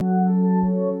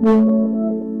CICK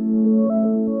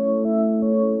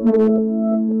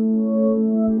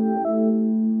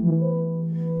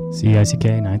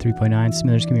 93.9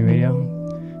 Smithers Community Radio.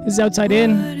 This is Outside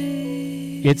In.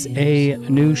 It's a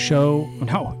new show.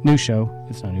 No, new show.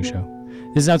 It's not a new show.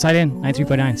 This is Outside In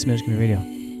 93.9 Smithers Community Radio.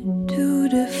 To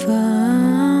define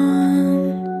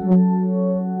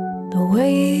the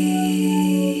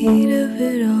weight of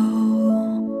it all,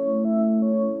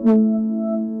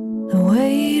 the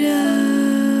weight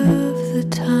of the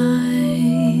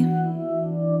time.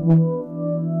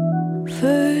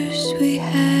 First we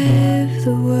have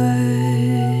the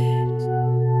words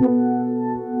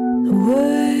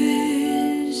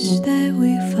that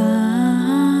we find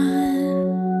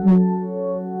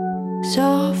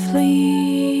soft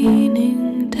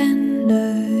leaning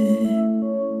tender.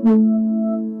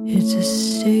 It's a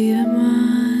state of mind.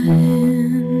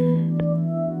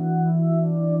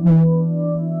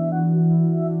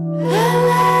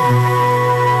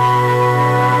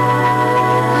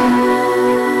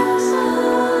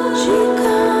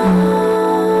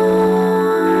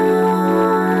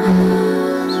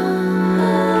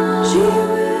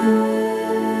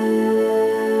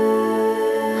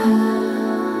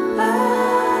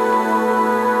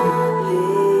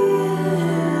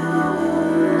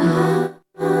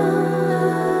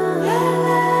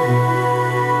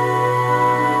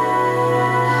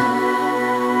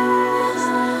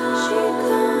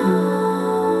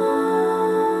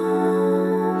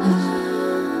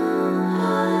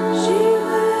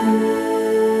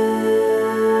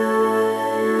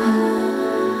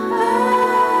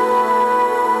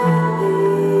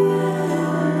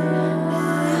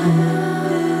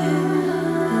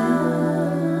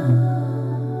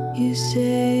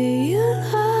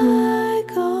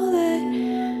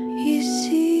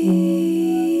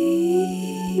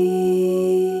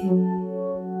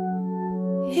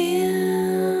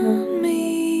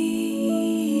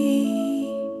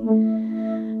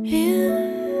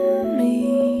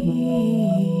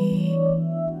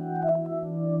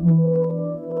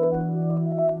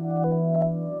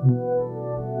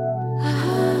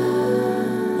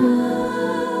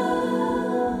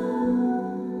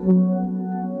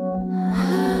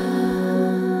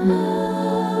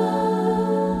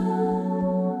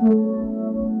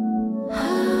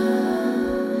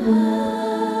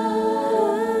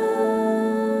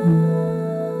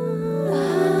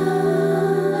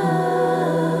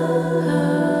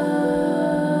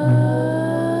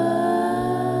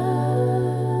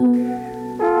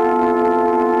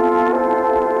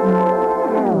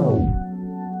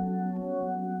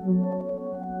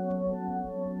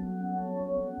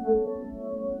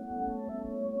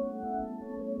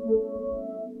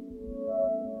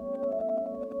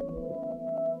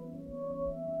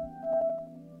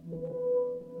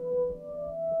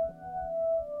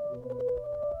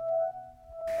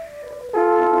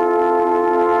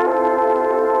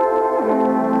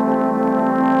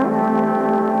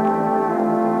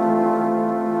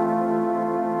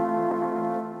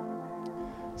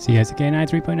 CICK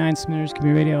 93.9 Smithers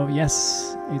Community Radio.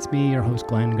 Yes, it's me, your host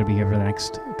Glenn. I'm going to be here for the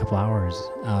next couple hours.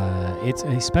 It's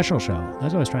a special show.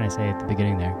 That's what I was trying to say at the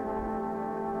beginning there.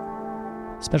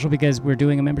 Special because we're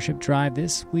doing a membership drive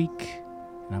this week,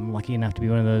 and I'm lucky enough to be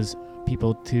one of those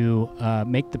people to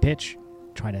make the pitch,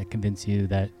 try to convince you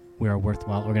that we're a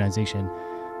worthwhile organization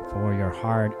for your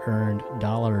hard-earned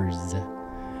dollars.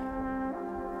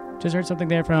 Just heard something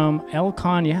there from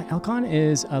Elcon. Yeah, Elcon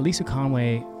is Lisa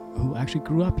Conway, who actually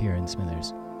grew up here in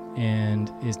Smithers and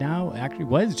is now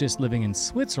was just living in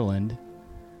Switzerland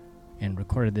and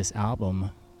recorded this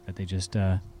album that they just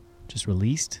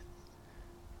released.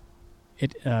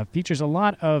 It features a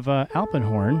lot of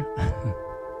Alpenhorn. I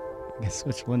guess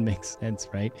Switzerland makes sense,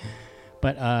 right?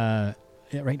 But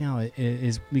right now it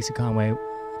is Lisa Conway.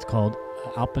 It's called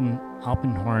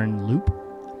Alpenhorn Loop.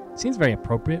 Seems very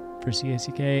appropriate for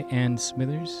CICK and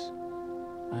Smithers.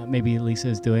 Maybe Lisa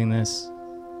is doing this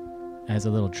as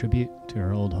a little tribute to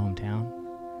her old hometown.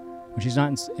 When she's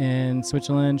not in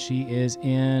Switzerland, she is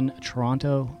in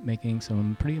Toronto making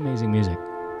some pretty amazing music.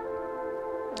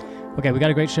 Okay, we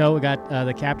got a great show. We got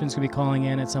the captain's going to be calling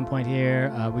in at some point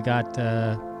here. We got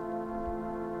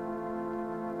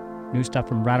new stuff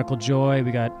from Radical Joy.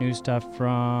 We got new stuff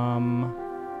from,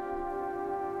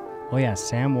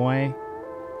 Sam Moy.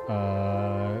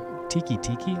 Tiki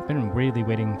Tiki. I've been really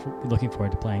looking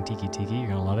forward to playing Tiki Tiki. You're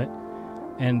going to love it.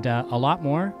 And a lot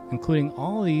more, including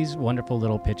all these wonderful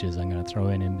little pitches I'm going to throw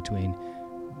in between,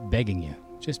 begging you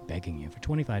for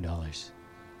 $25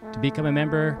 to become a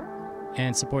member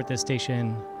and support this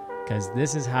station, because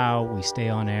this is how we stay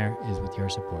on air, is with your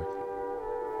support.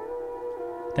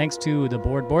 Thanks to the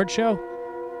Board Show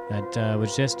that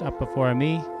was just up before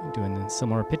me, doing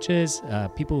similar pitches.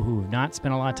 People who have not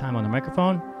spent a lot of time on the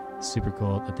microphone. Super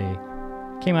cool that they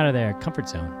came out of their comfort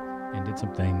zone and did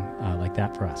something like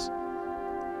that for us.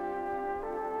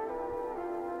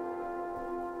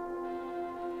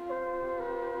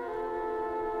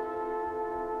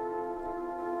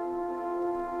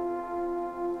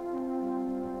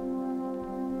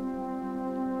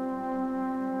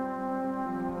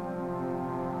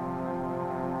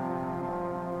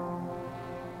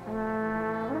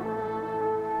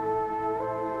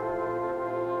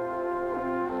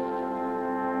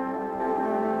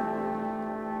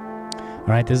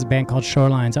 All right, this is a band called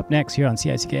Shorelines. Up next here on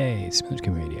CICK, Smithers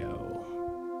Community Radio.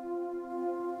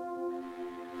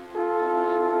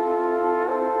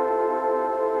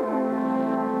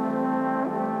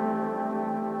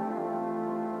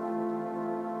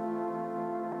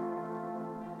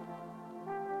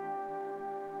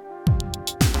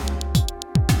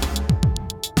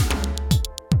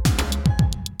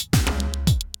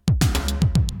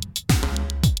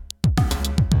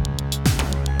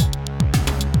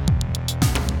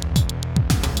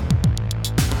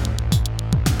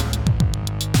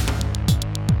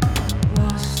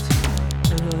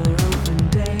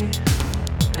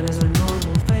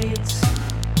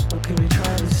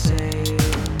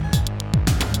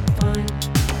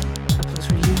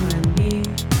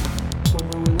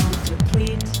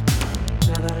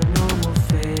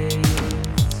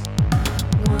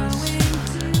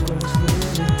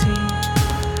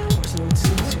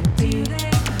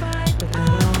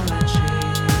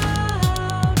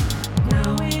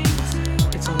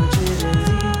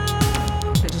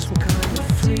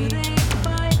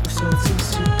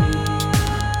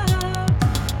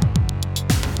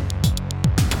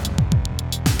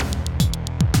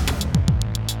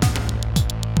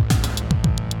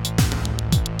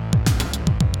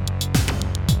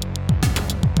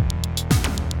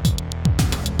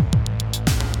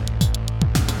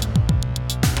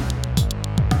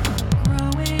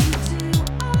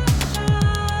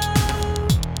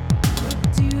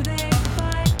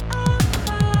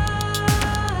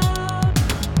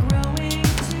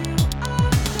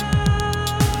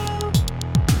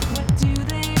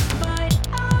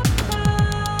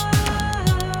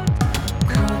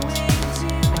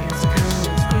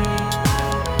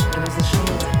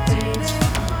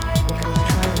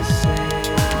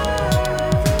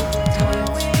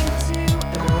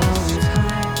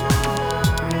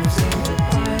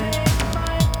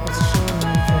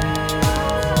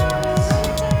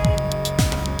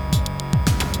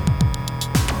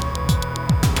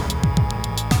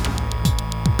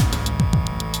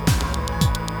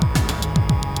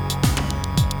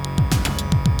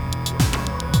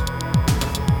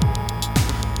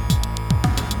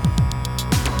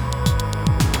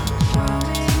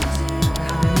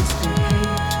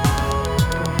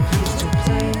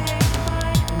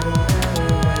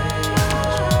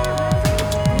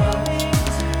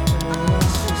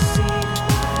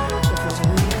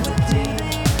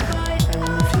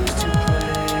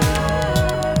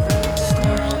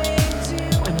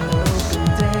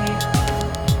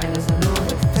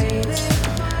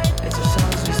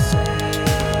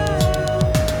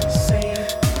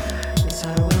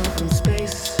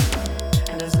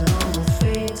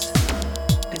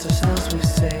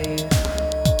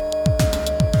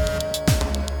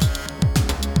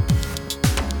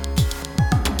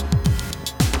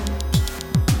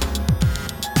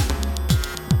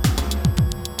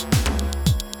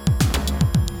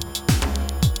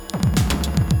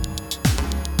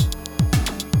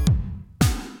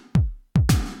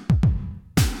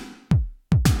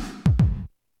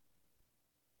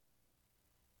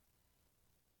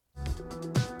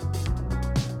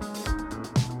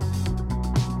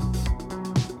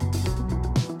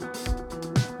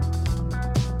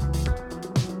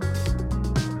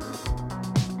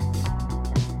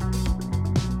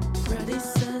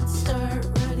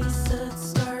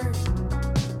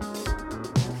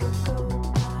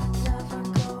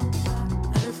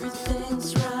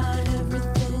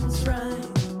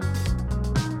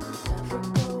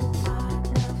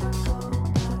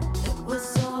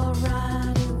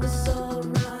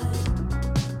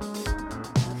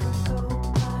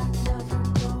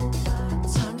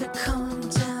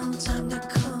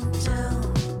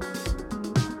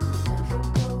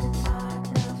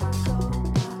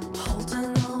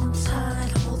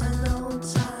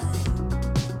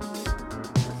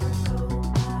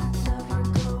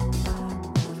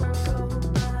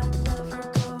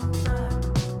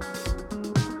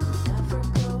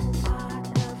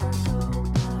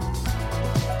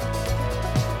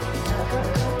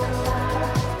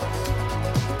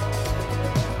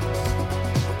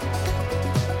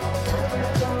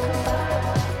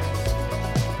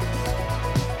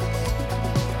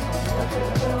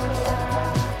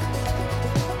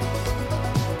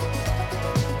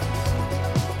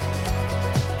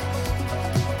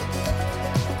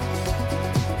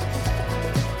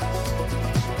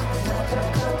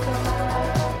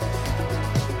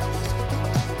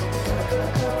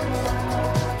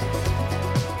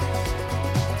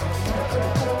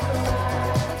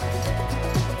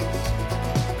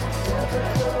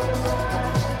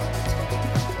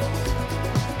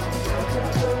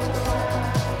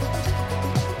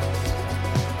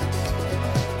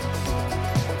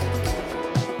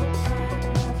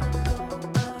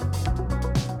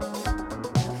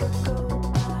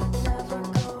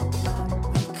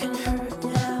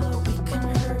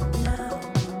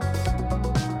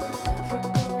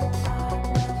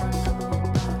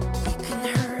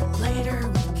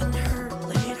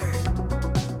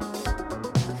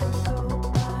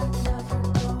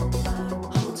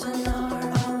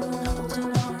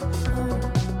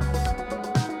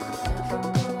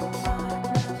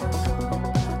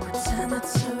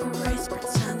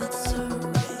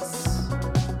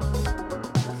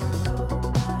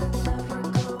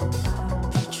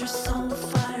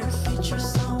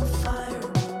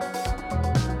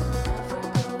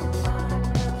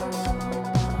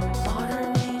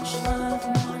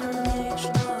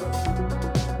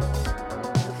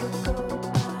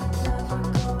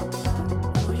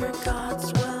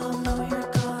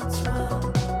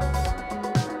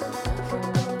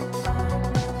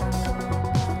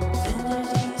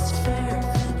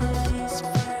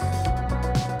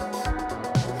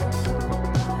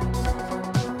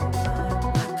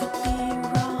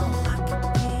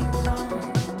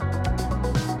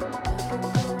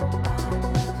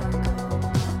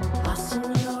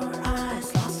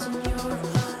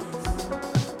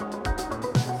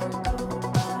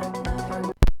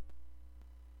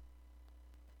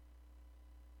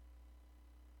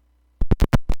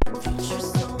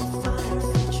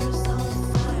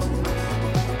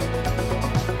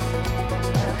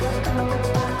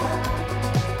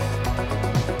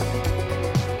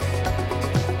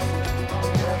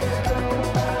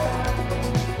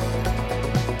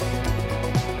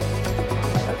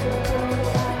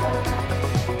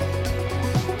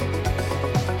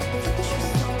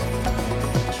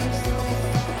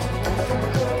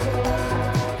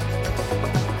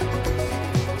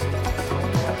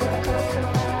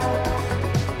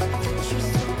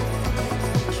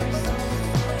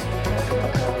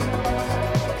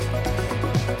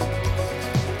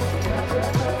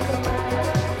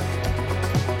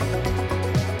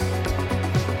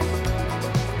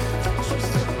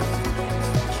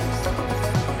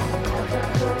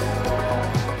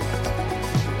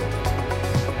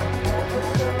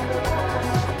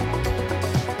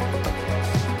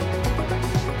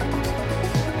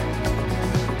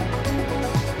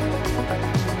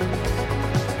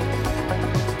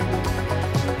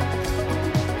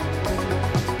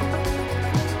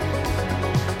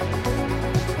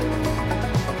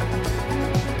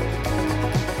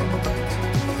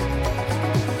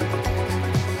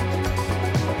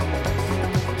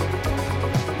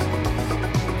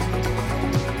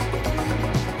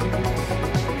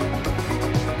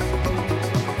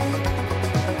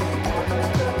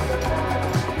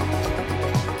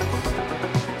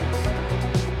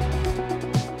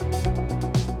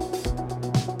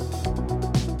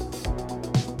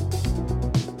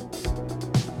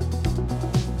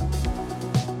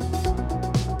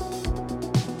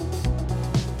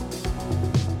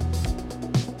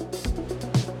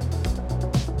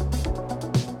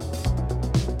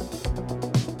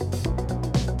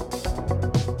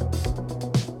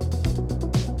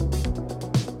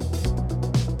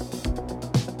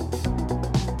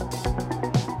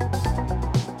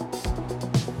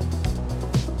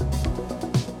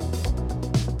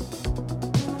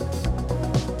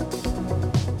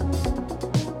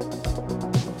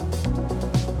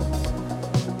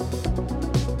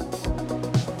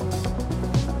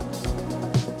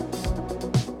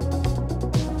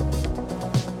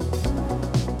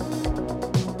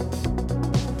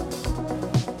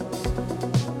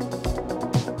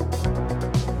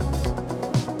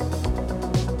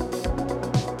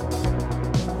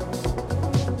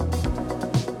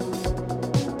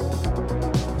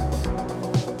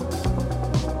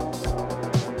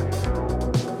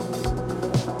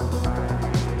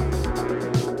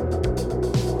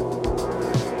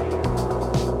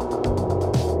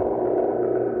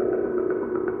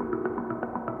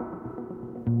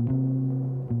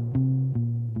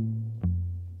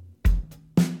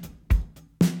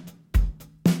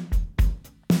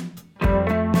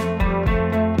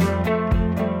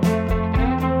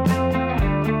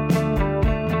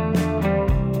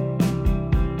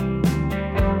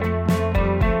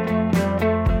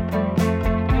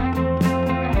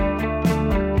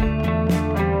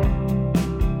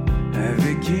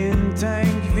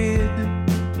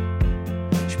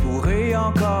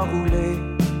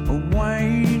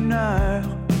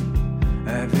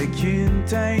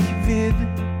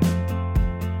 vide.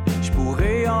 Je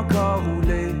pourrais encore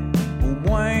rouler au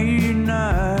moins 1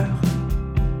 heure.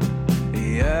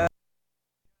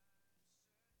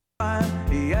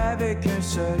 Et avec un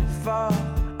seul phare,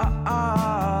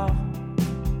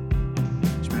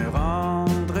 je me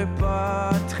rendrai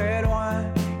pas très loin,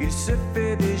 il se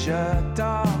fait déjà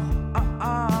tard.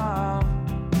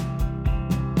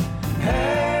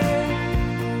 Hey,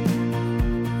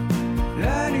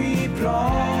 la nuit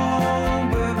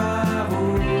plombe ma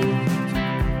route.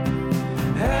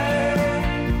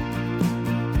 Hey,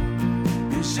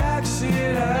 et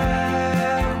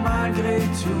j'accélère malgré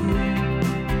tout,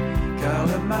 car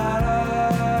le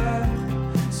malheur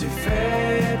c'est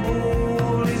fait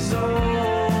pour les autres.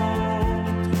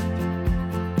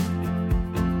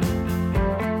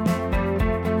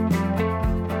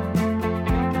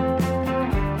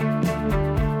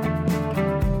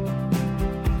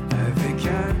 Avec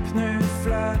un pneu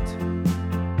flat,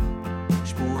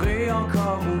 je pourrais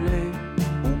encore rouler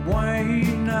au moins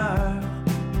 1 heure.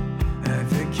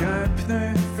 Avec un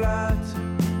pneu flat,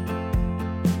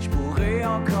 je pourrais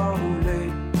encore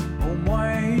rouler au moins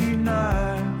 1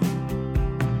 heure.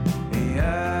 Et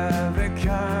avec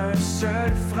un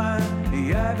seul frein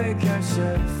et avec un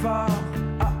seul phare,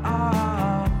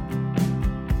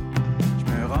 je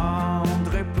me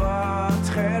rendrai pas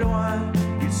très loin,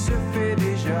 il se fait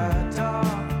déjà tard.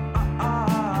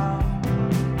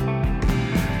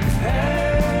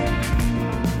 Hey,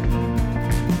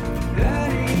 la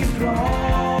nuit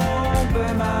plombe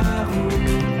ma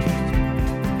route.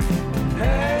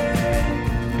 Hey,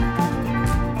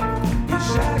 et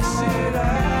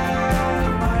j'accélère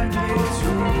malgré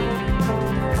tout,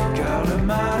 car le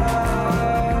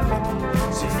malheur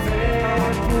c'est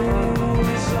fait pour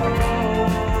les autres.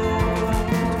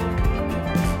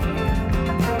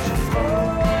 Je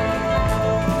frôle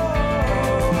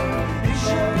et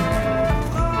je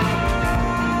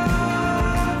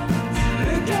frappe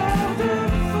le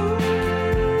garde-fou.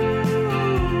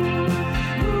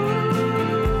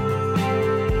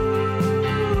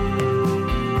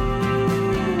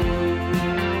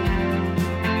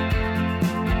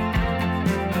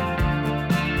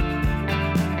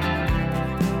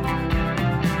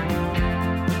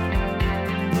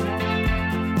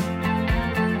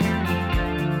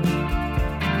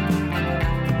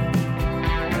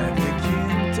 Avec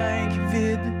une tank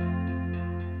vide,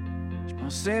 je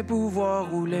pensais pouvoir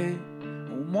rouler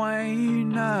au moins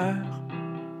 1 heure.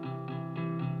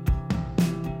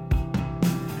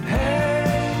 Hey,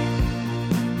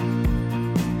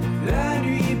 la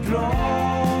nuit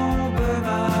plombe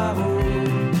ma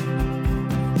route.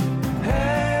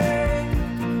 Hey,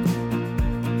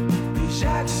 et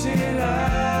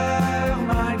j'accélère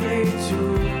malgré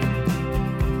tout.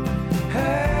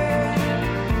 Hey,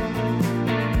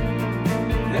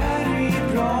 la nuit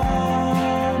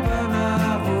plombe ma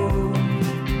route.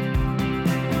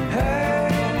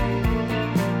 Hey,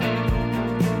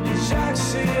 et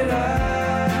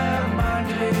j'accélère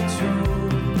malgré tout,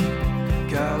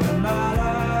 car le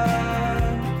malheur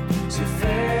c'est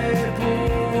fait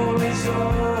pour les autres.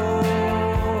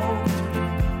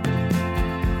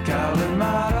 Car le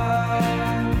malheur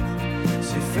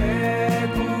c'est fait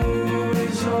pour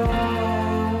les autres.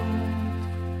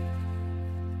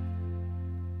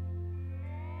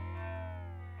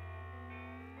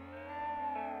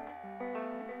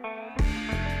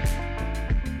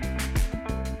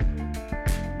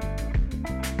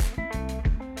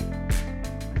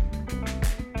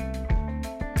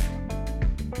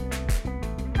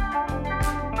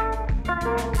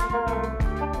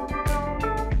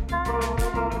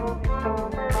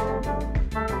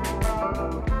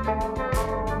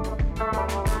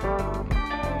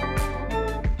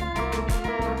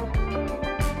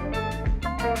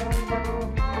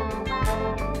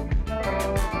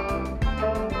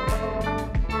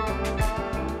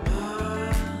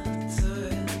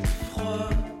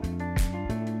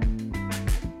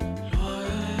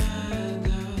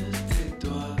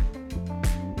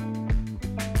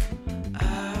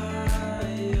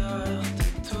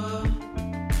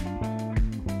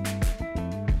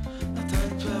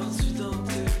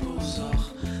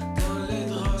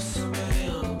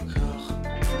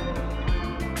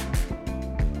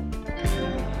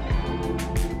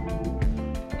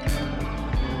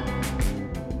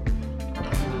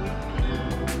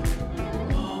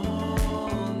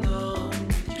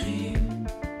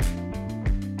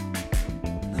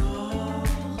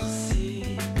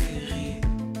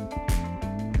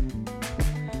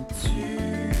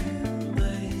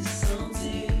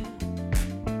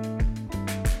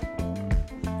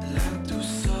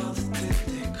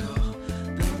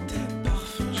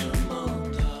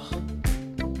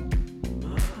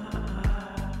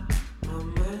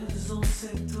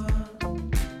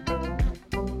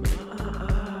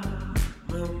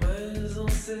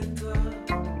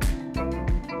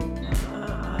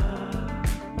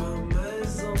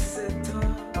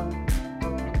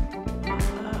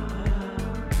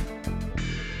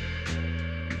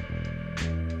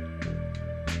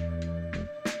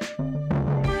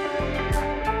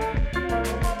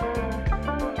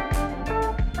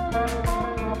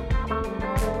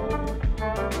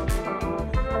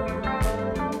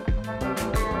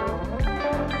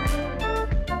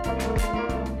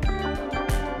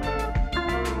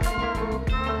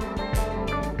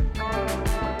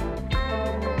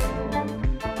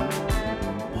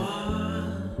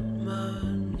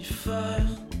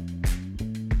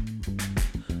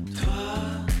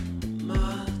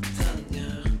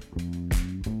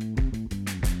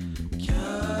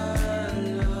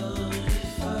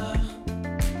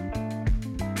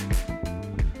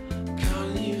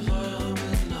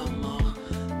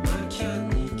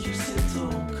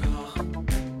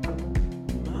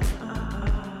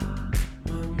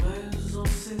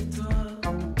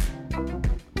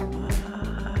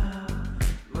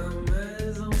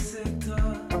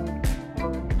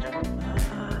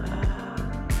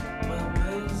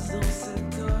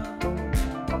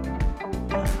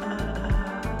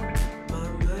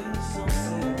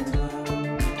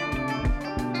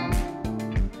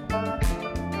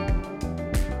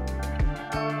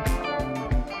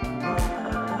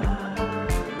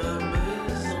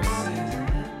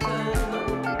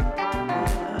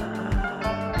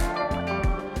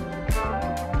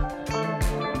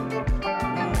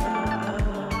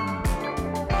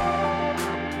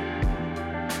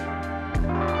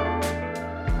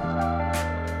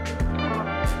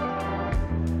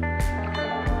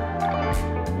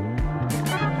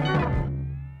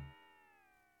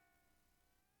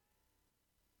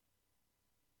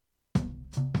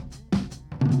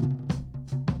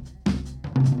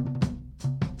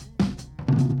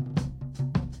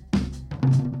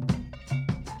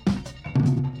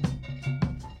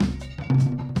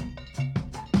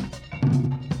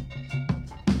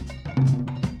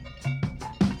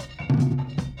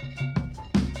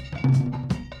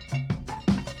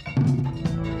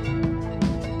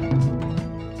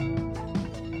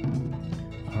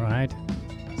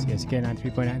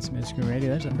 CSK 93.9 Smith Screen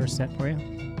Radio. There's the first set for you.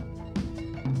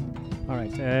 All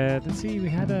right, let's see. We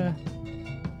had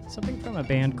something from a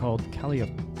band called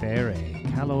Calorifere.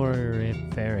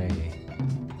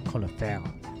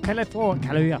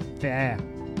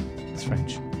 It's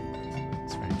French.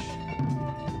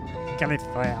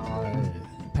 Calorifere.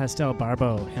 Pastel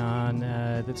Barbeau on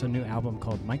that's a new album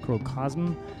called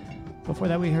Microcosm. Before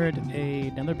that, we heard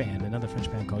another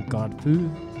French band called Godfou.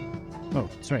 Oh,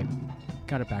 sorry,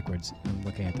 got it backwards. I'm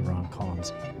looking at the wrong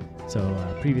columns. So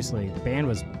previously, the band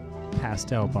was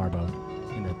Pastel Barbeau,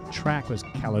 and the track was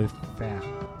Calorifere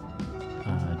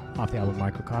off the album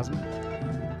Microcosm.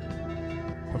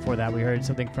 Before that, we heard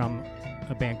something from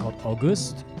a band called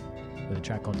Auguste with a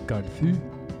track called Godfou,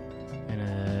 and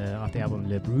off the album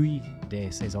Le Bruit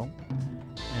des Saisons.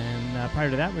 And prior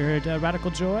to that, we heard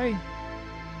Radical Joy,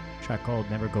 a track called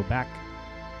Never Go Back.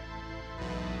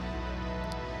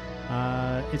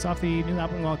 It's off the new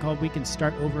album called We Can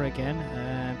Start Over Again.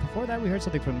 Before that, we heard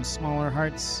something from Smaller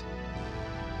Hearts.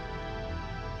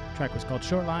 The track was called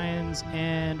Short Lines,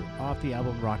 and off the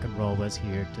album Rock and Roll Was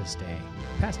Here to Stay.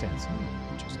 Past tense.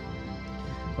 Interesting.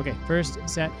 Okay, first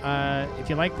set. If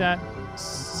you like that,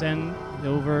 send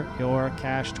over your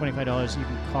cash, $25. You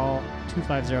can call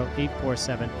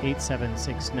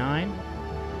 250-847-8769.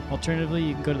 Alternatively,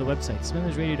 you can go to the website,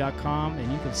 smillersradio.com,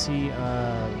 and you can see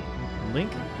a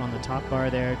link on the top bar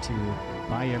there to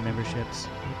buy your memberships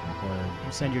or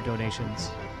send your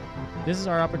donations. This is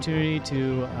our opportunity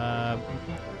to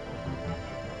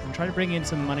try to bring in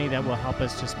some money that will help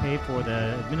us just pay for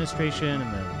the administration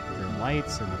and the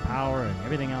lights and the power and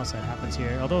everything else that happens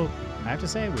here. Although, I have to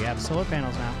say, we have solar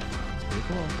panels now. It's pretty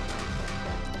cool.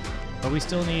 But we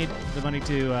still need the money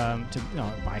to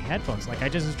buy headphones. Like I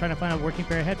just was trying to find a working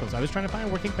pair of headphones. I was trying to find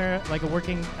a working pair, like a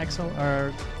working XL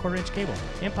or quarter-inch cable.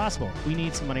 Impossible. We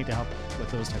need some money to help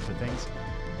with those types of things.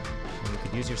 And we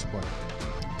could use your support.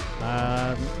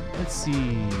 Let's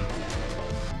see.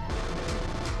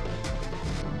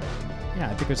 Yeah,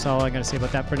 I think that's all I'm going to say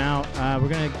about that for now. We're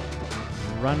going to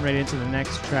run right into the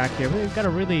next track here. We've got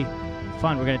a really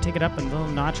fun. We're going to take it up a little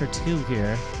notch or two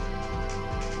here.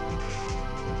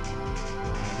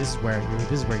 This is where you're going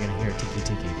to hear Tiki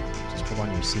Tiki. Just hold on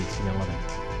to your seats. You're going to love it.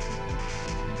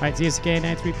 All right, CSK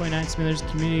 93.9 Smithers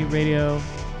Community Radio.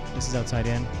 This is Outside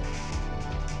In.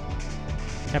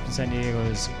 Captain San Diego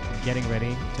is getting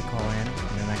ready to call in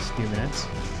the next few minutes.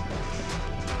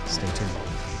 Stay tuned.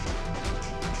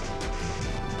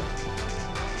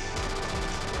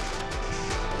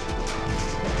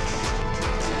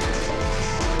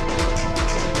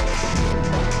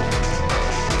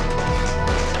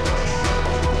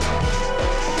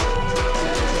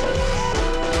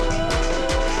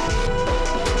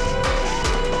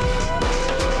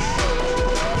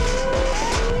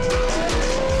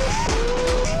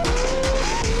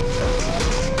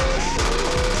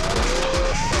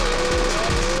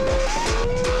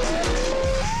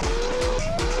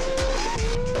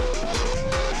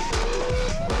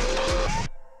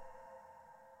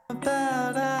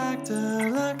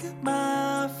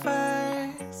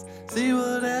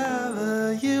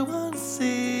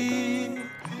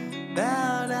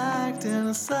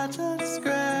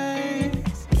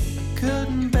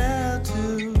 Come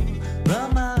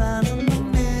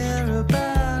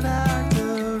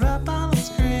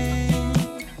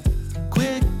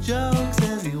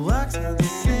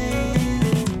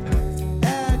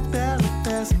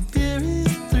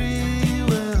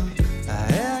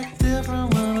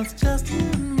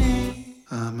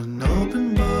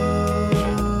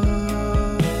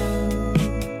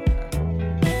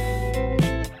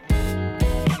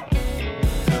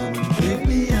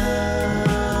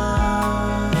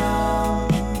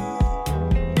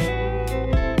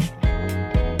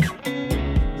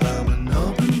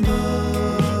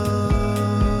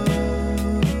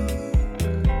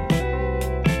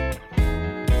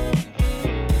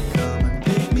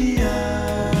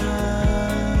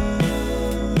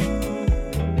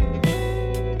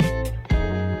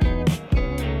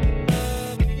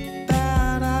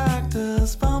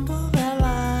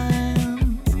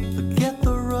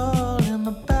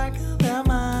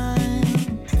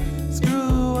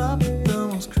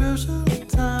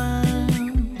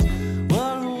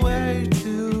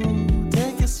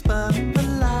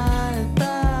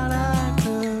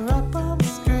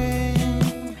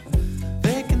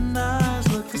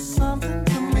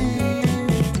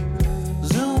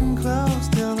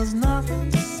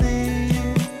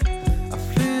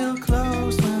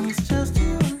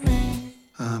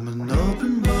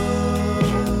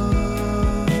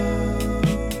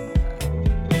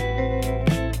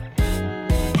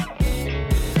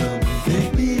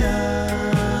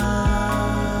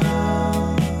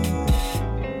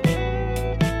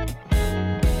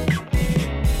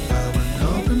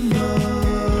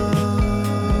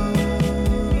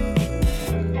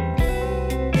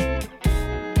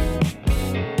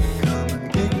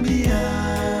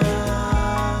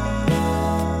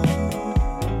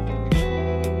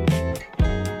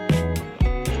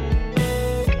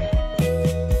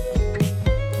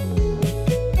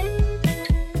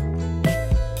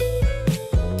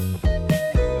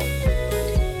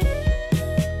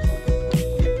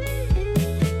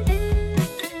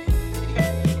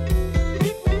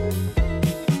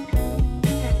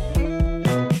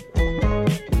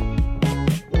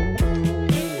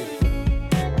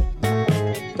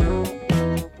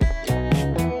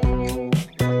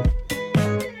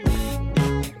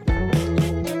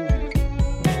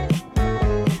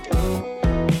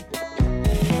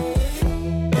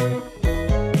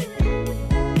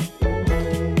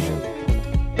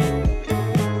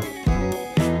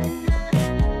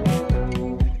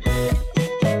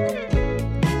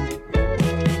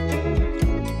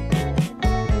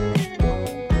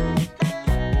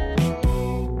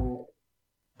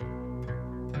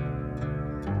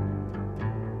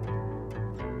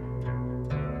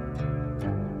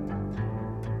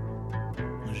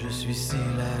suis si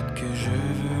laide que je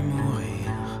veux mourir.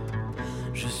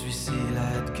 Je suis si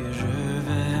laide que je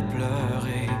vais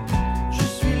pleurer. Je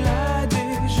suis laide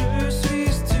et je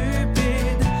suis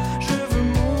stupide. Je veux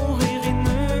mourir et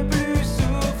ne plus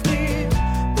souffrir.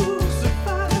 Pour ce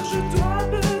faire, je dois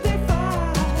me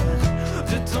défaire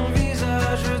de ton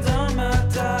visage dans ma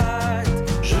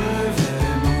tête. Je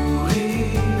vais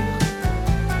mourir.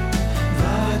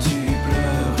 Vas-tu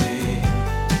pleurer?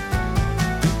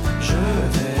 Je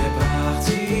vais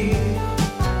partir.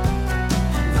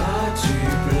 Vas-tu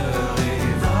pleurer?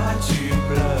 Vas-tu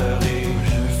pleurer?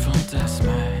 Je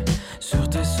fantasmais sur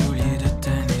tes souliers de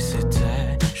tennis et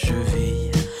tes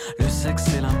chevilles. Le sexe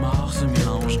et la mort se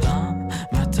mélangent dans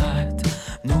ma tête.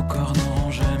 Nos corps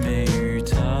n'ont jamais eu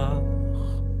tort.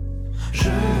 Je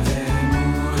vais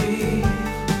mourir.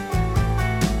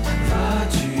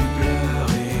 Vas-tu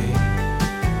pleurer?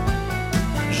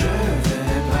 Je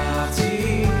vais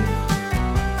partir.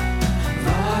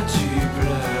 Vas-tu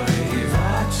pleurer?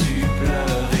 Vas-tu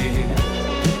pleurer?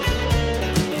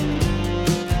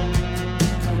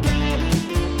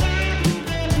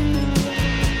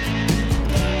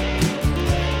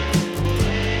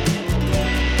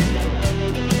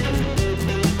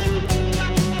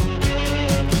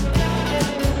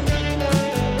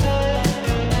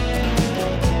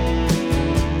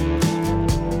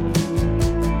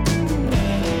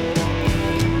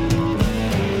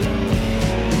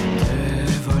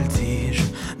 Des voltiges,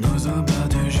 nos embats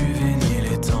de juvéniles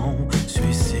et ton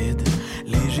suicide.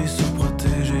 Légers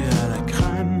surprotégés à la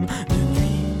crème de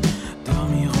nuit,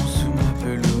 dormiront sous ma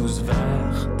pelouse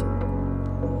verte.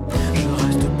 Je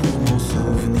reste pour mon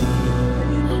souvenir.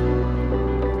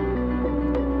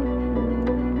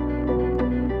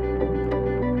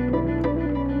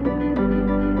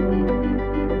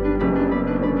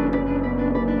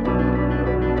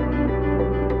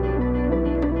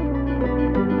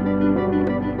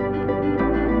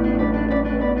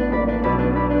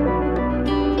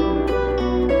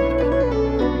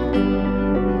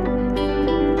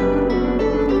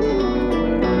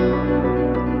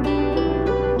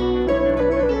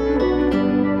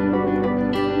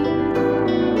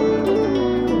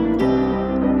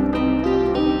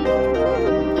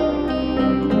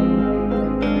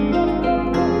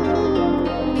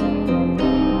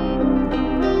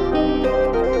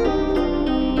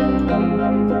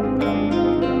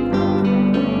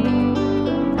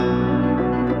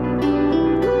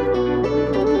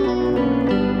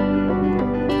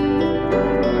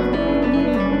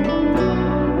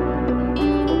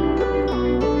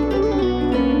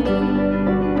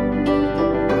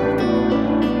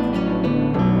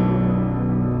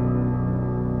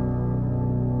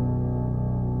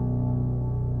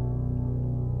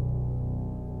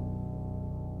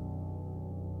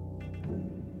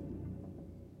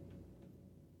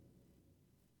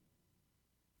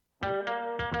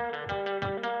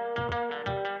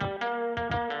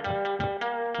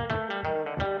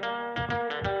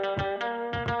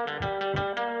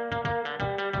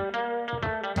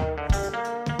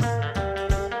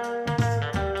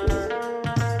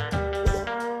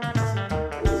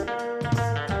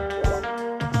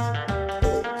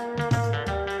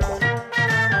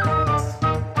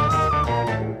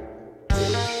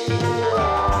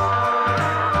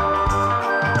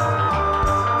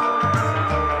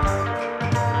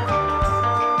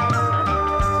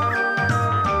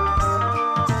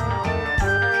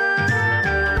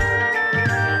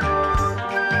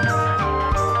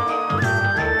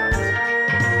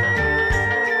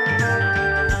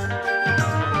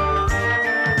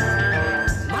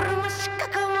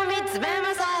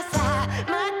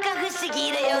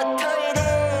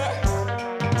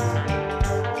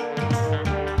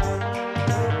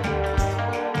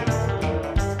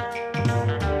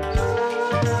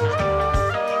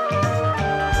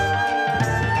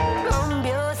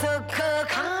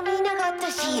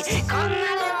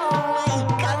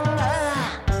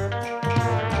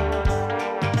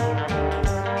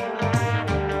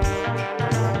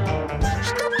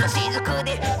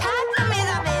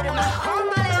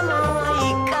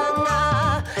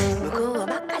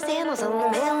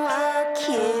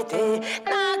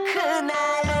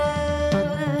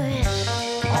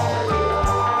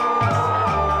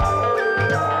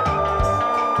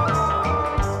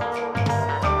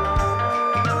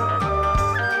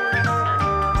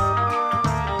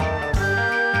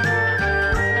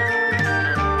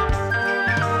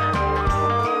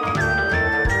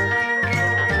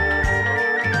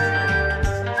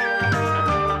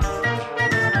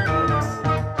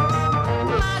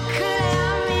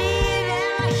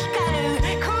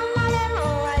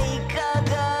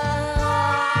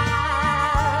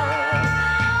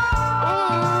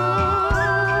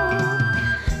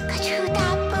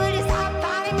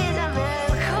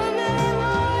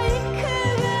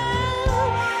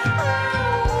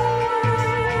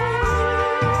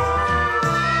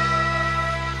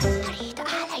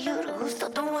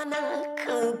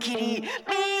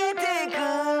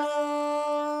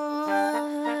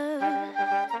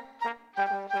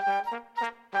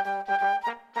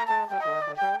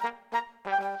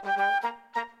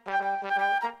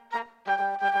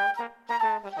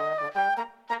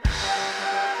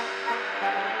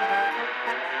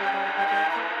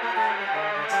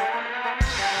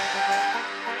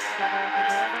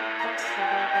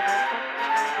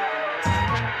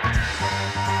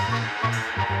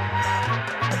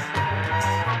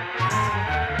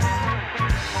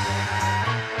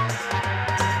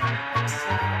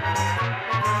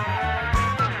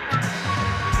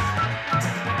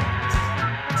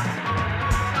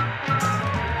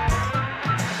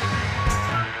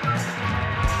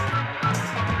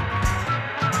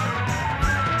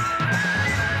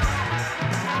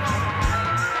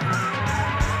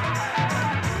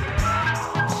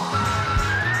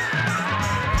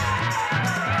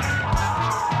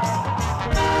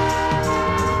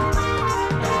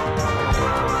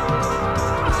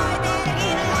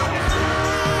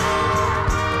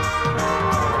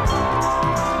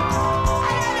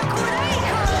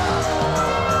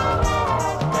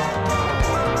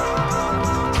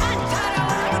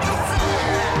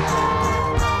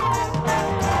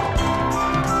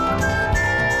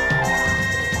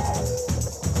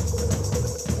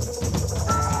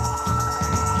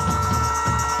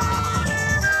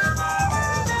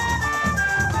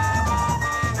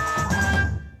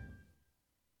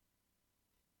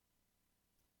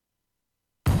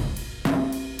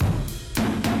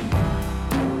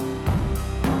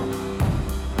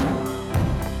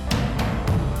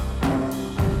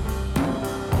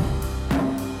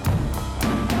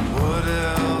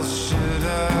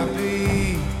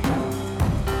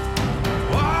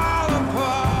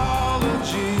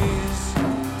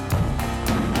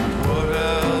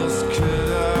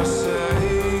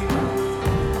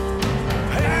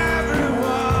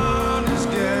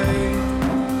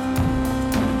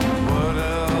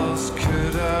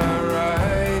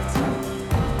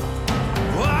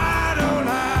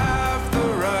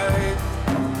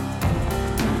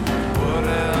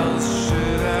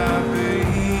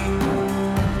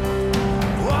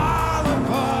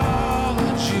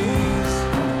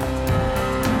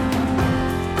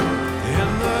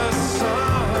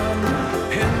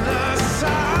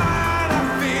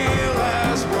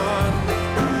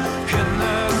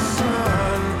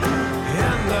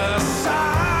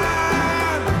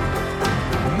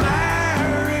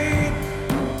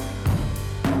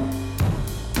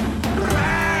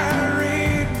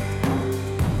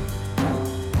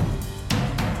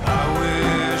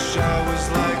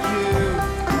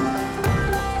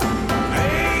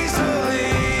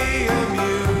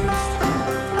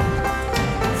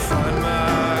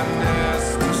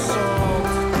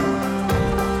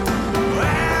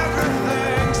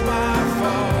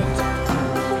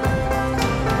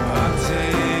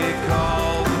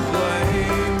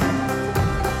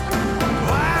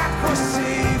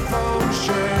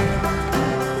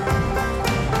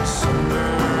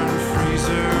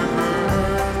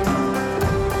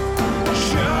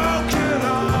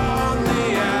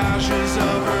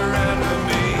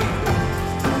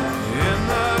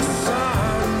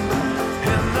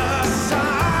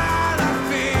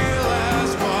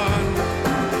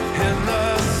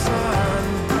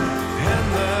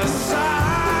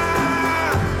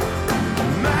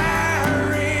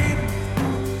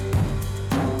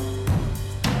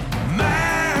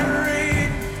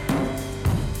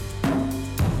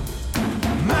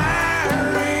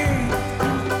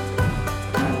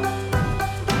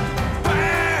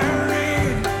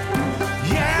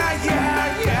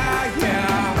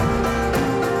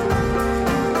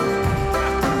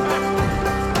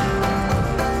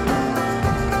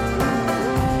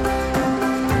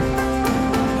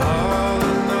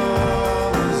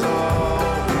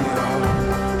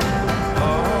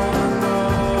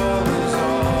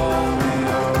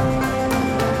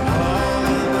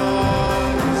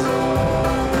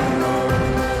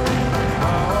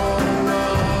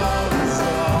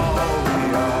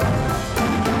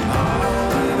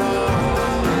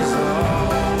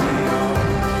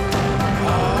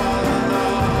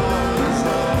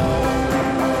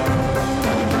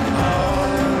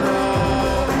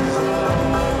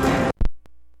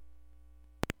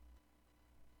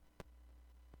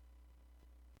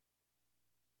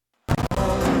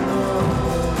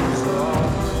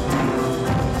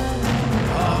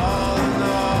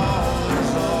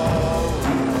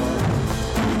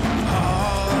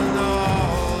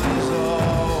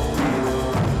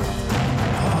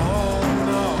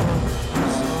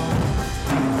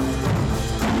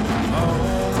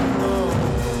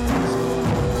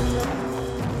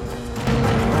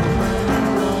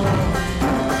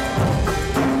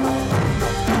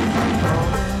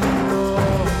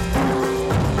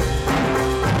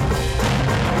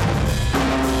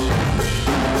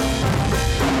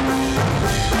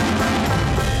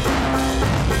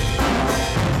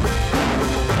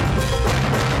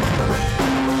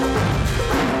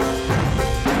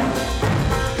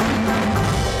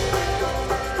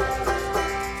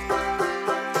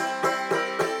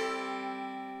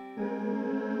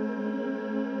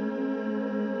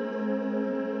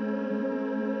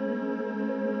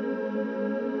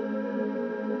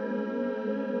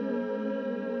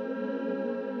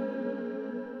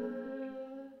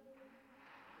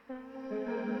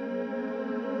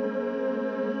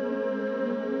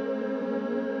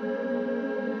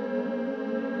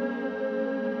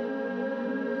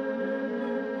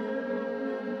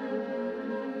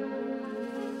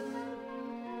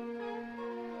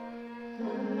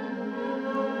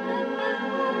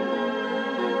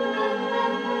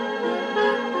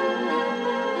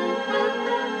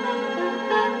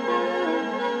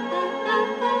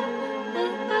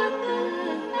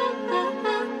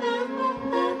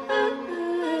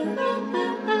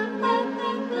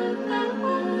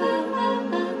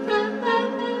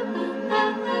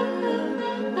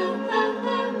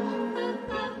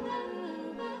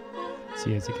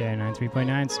 CSK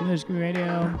 93.9 Smithers Community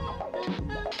Radio.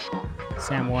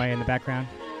 Sam Woy in the background,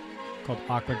 called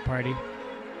Awkward Party.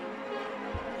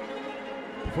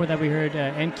 Before that, we heard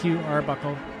NQ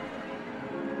Arbuckle.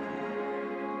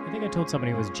 I think I told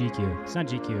somebody it was GQ. It's not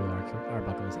GQ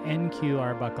Arbuckle, it's NQ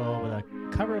Arbuckle with a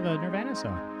cover of a Nirvana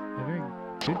song. A very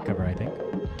good cover, I think.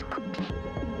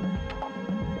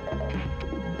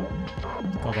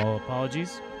 It's called All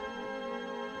Apologies.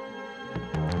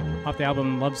 Off the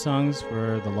album Love Songs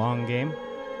for the Long Game.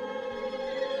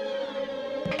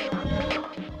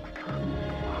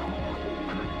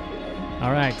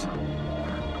 All right.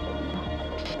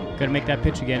 Gotta make that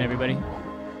pitch again, everybody.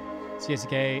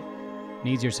 CSK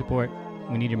needs your support.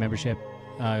 We need your membership.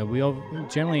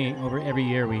 Generally, over every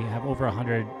year, we have over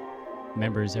 100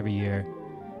 members every year.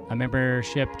 A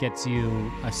membership gets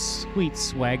you a sweet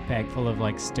swag bag full of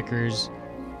like stickers.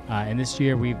 And this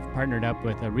year, we've partnered up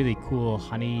with a really cool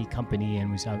honey company,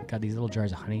 and we've got these little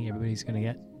jars of honey everybody's going to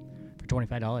get for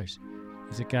 $25.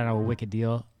 It's a kind of a wicked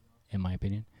deal, in my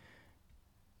opinion.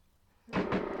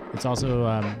 It's also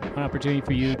an opportunity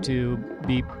for you to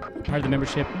be part of the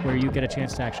membership where you get a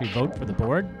chance to actually vote for the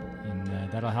board, and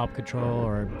that'll help control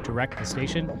or direct the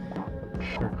station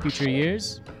for future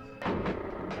years.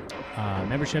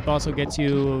 Membership also gets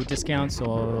you discounts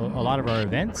on a lot of our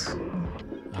events.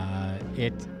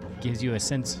 It gives you a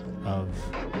sense of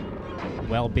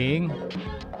well-being,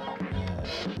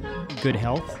 good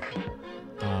health,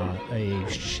 a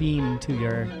sheen to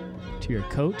your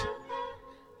coat.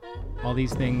 All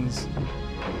these things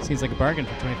seems like a bargain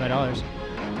for $25.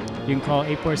 You can call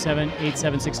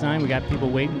 847-8769. We got people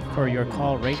waiting for your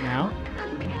call right now.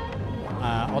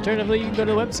 Alternatively, you can go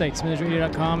to the website,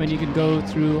 smithersradio.com, and you can go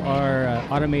through our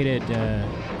automated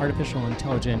artificial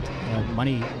intelligent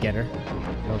money getter.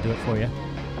 It'll do it for you.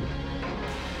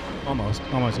 Almost.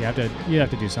 You have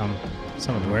to do some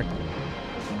of the work.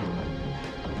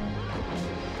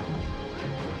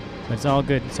 But it's all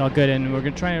good. And we're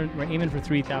aiming for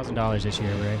 $3,000 this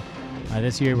year.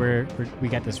 This year we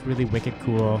got this really wicked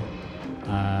cool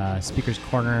Speaker's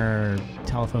Corner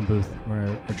telephone booth.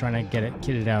 We're trying to get it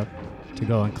kitted out to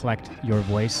go and collect your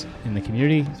voice in the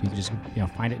community, so you can just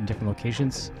find it in different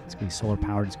locations. It's gonna be solar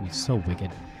powered. It's gonna be so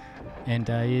wicked. And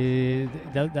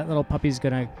that little puppy's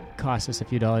gonna cost us a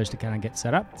few dollars to kind of get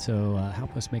set up. So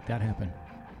help us make that happen.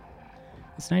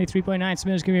 It's 93.9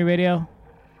 Smithers Community Radio.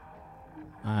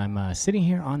 I'm sitting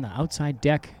here on the outside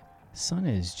deck. Sun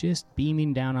is just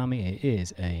beaming down on me. It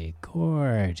is a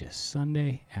gorgeous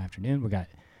Sunday afternoon. We got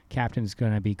Captain's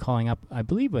going to be calling up, I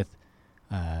believe, with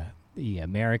the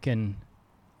American.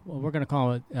 Well, we're going to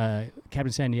call it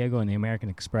Captain San Diego and the American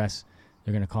Express.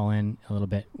 They're going to call in a little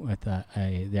bit with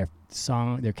their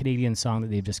song, their Canadian song that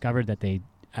they've discovered that they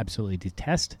absolutely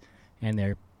detest, and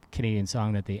their Canadian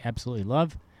song that they absolutely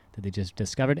love that they just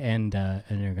discovered, and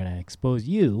they're going to expose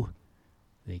you,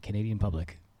 the Canadian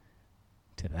public,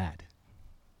 to that.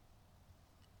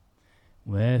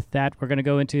 With that, we're going to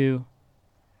go into...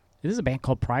 This is a band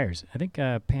called Priors. I think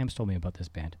Pam's told me about this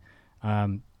band.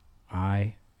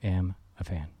 I am a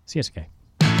fan. CSK.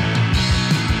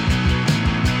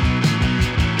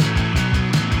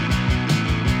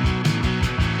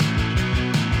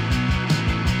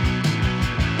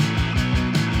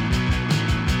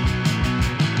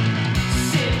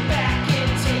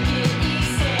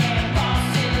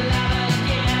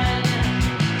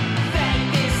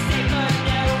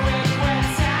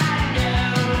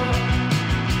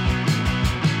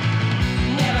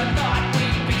 Never thought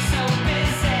we'd be so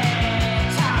busy.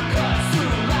 Time cuts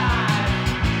through life.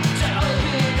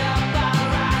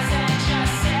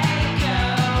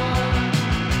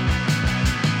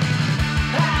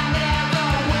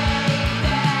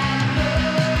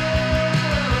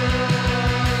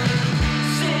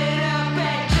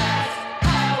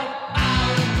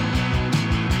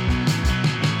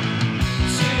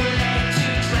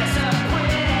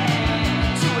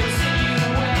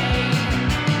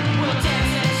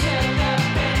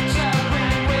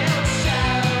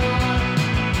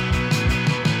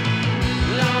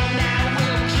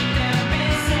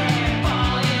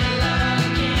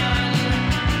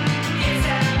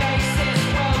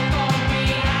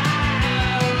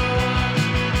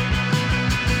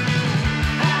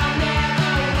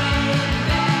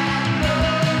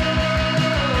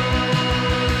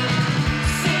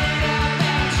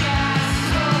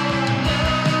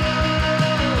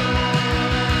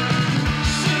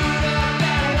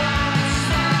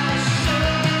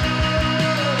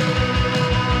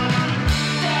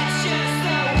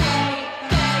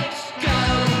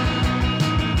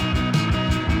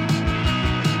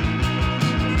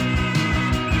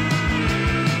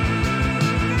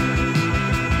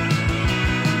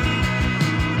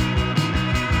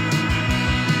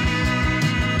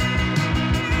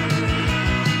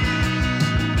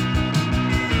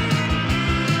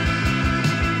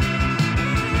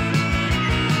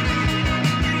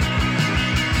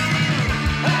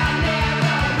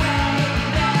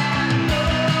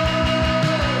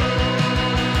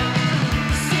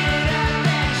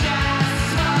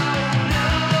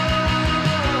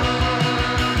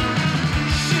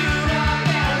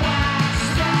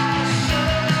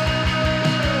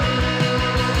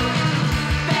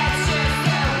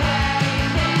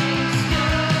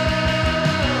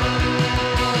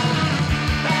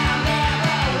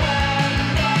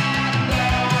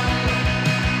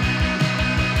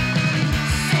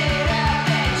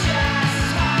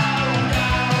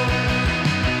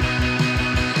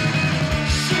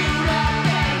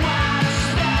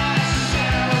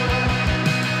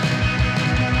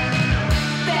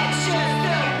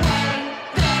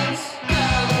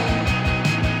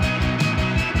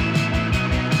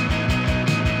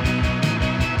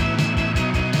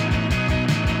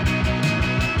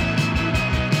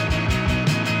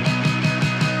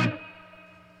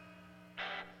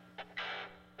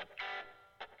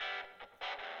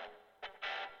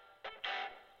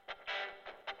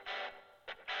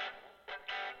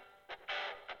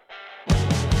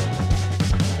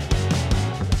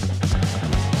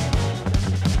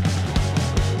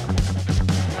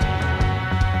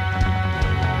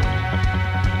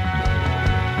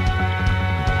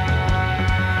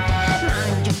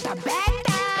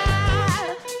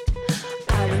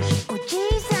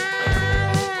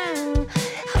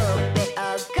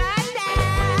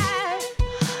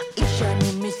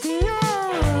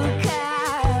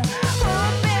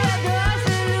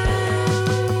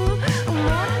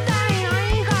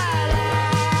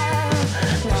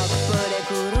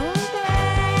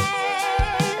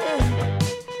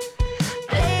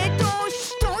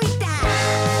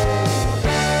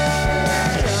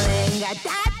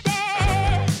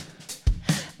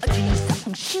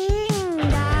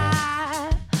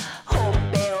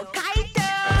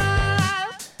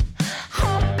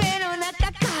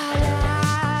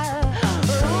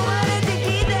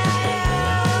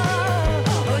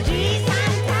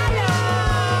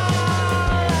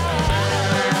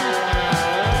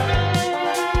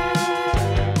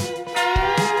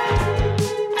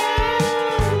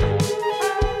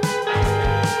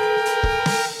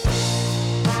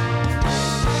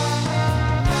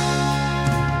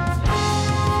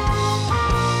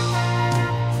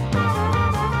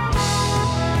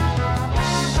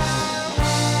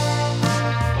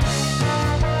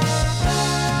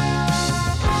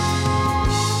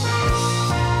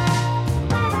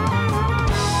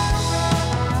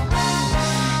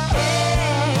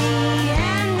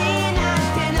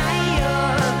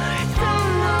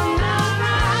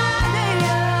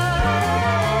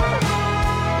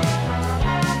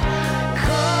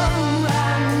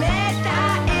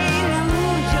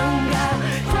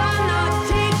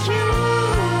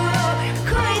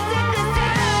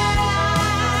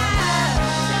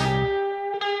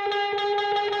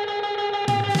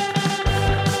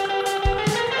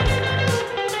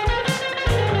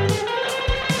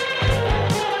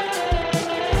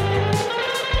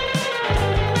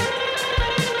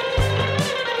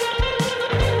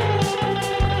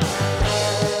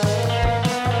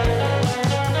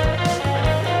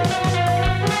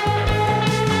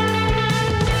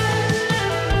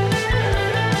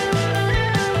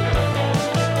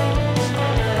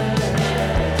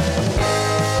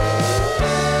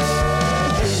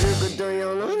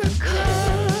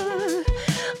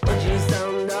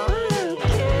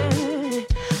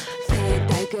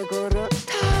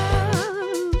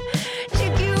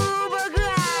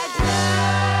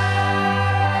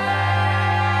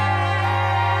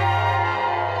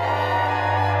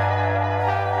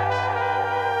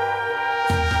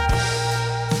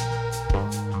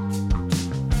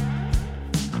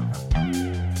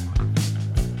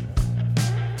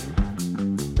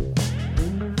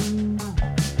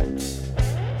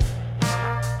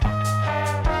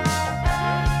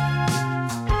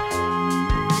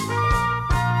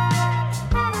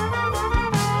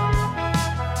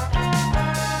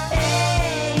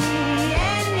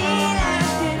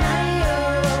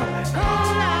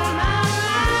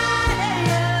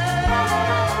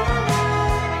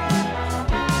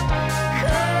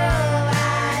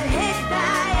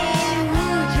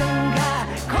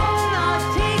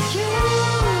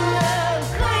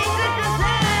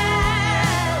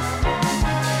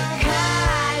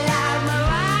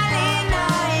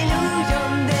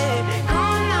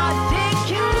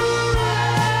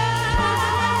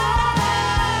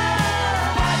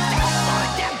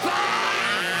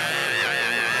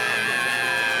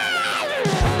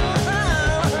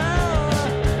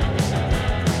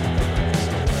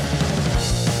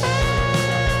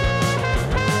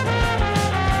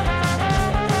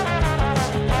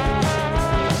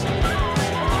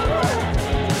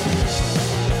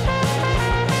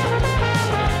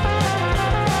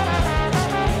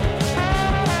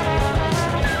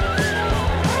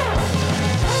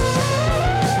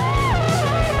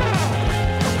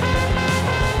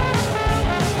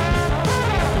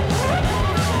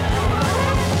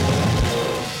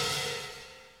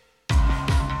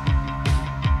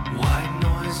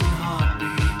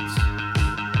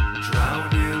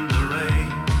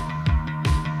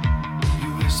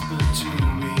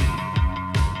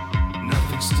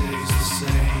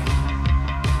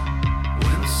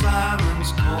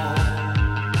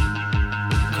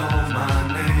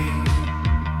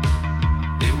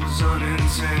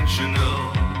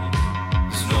 unintentional.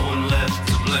 There's no one left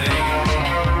to blame.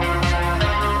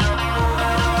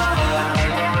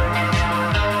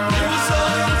 It was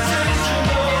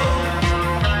unintentional.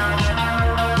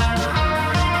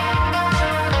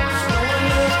 There's no one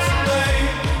left to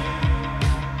blame.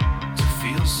 To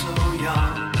feel so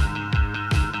young,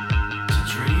 to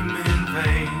dream in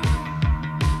vain.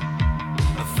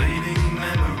 A fading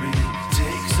memory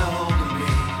takes a hold of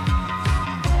me.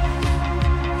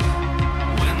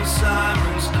 When the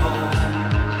sirens call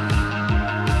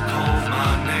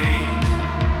my name,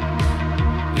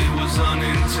 it was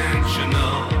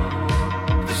unintentional.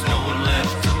 There's no one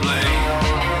left to blame.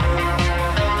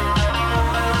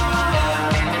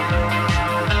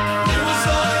 It was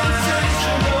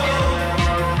unintentional.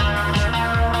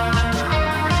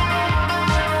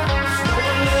 There's no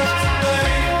one left to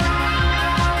blame.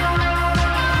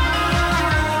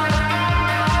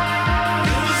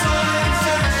 It was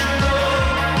unintentional.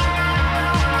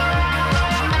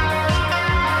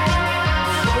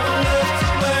 There's no one left to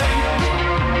blame.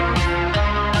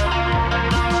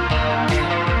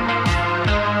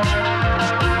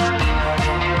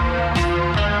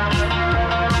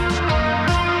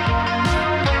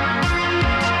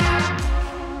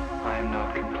 I am not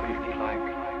completely like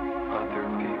other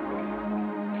people.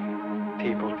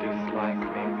 People dislike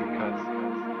me because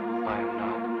I am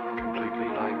not completely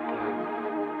like them.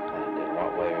 And in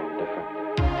what way are you different?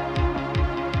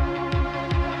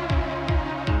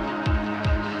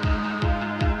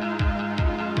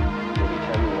 Did he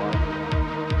tell you why?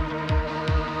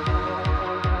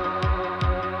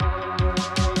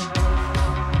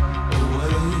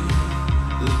 Away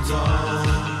the dawn,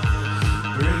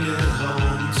 bring it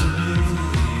home to me.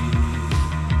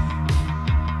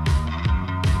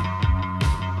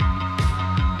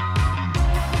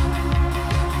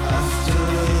 After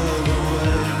the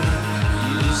way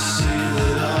you see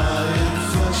that I am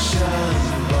flesh and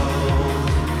bone,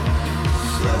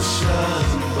 flesh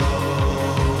and bone.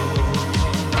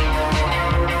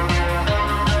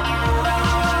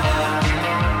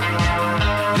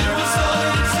 It was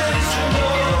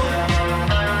unintentional.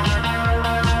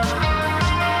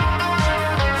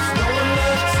 There's no one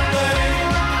left to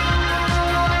blame.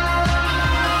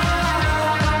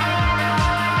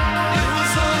 It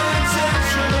was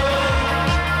unintentional.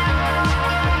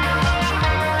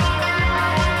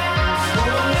 There's no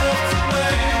one left to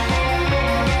blame.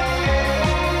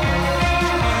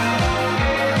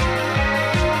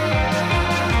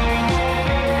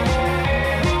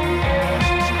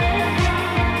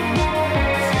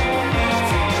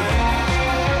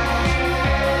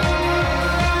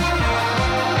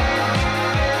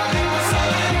 It was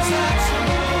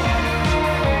unintentional.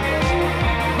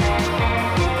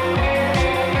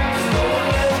 There's no one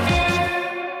left.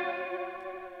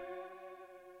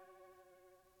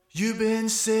 You've been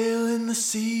sailing the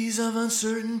seas of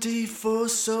uncertainty for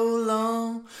so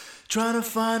long, trying to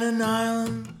find an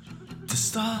island to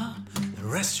stop and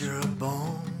rest your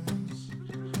bones.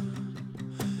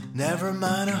 Never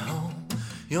mind a home,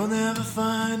 you'll never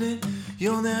find it,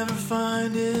 you'll never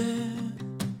find it.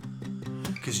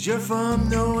 'Cause you're from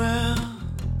nowhere,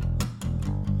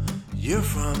 you're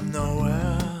from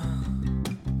nowhere.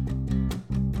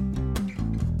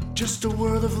 Just a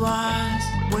world of lies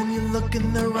when you look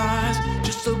in their eyes.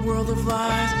 Just a world of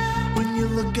lies when you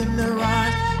look in their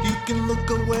eyes. You can look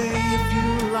away if you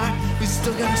like. We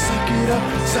still gotta suck it up,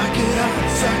 suck it up,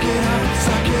 suck it up,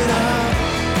 suck it up.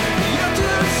 You're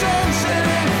too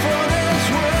sensitive for this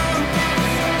world.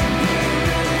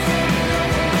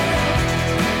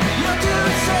 You're too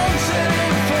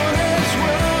sensitive for this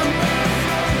world.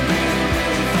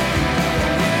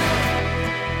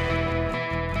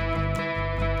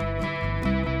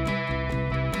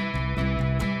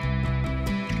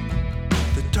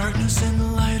 The darkness and the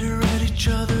light are at each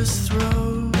other's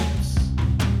throats.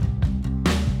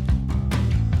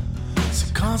 It's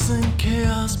a constant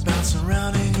chaos bouncing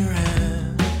around in your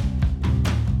head.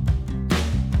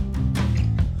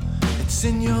 It's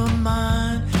in your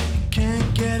mind, you can't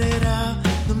get it out,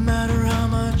 no matter how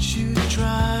much you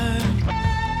try.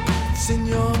 It's in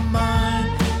your mind,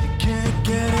 you can't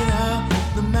get it out,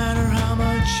 no matter how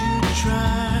much you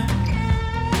try.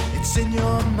 It's in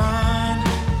your mind,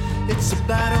 it's a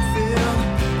battlefield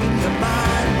in your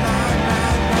mind, mind,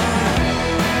 mind, mind.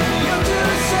 You're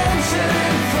too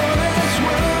sensitive for this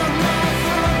world, not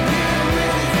from here,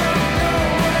 really from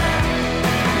nowhere.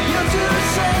 You're too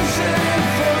sensitive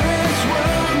for this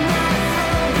world, not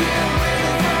from here,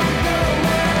 really from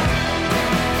nowhere.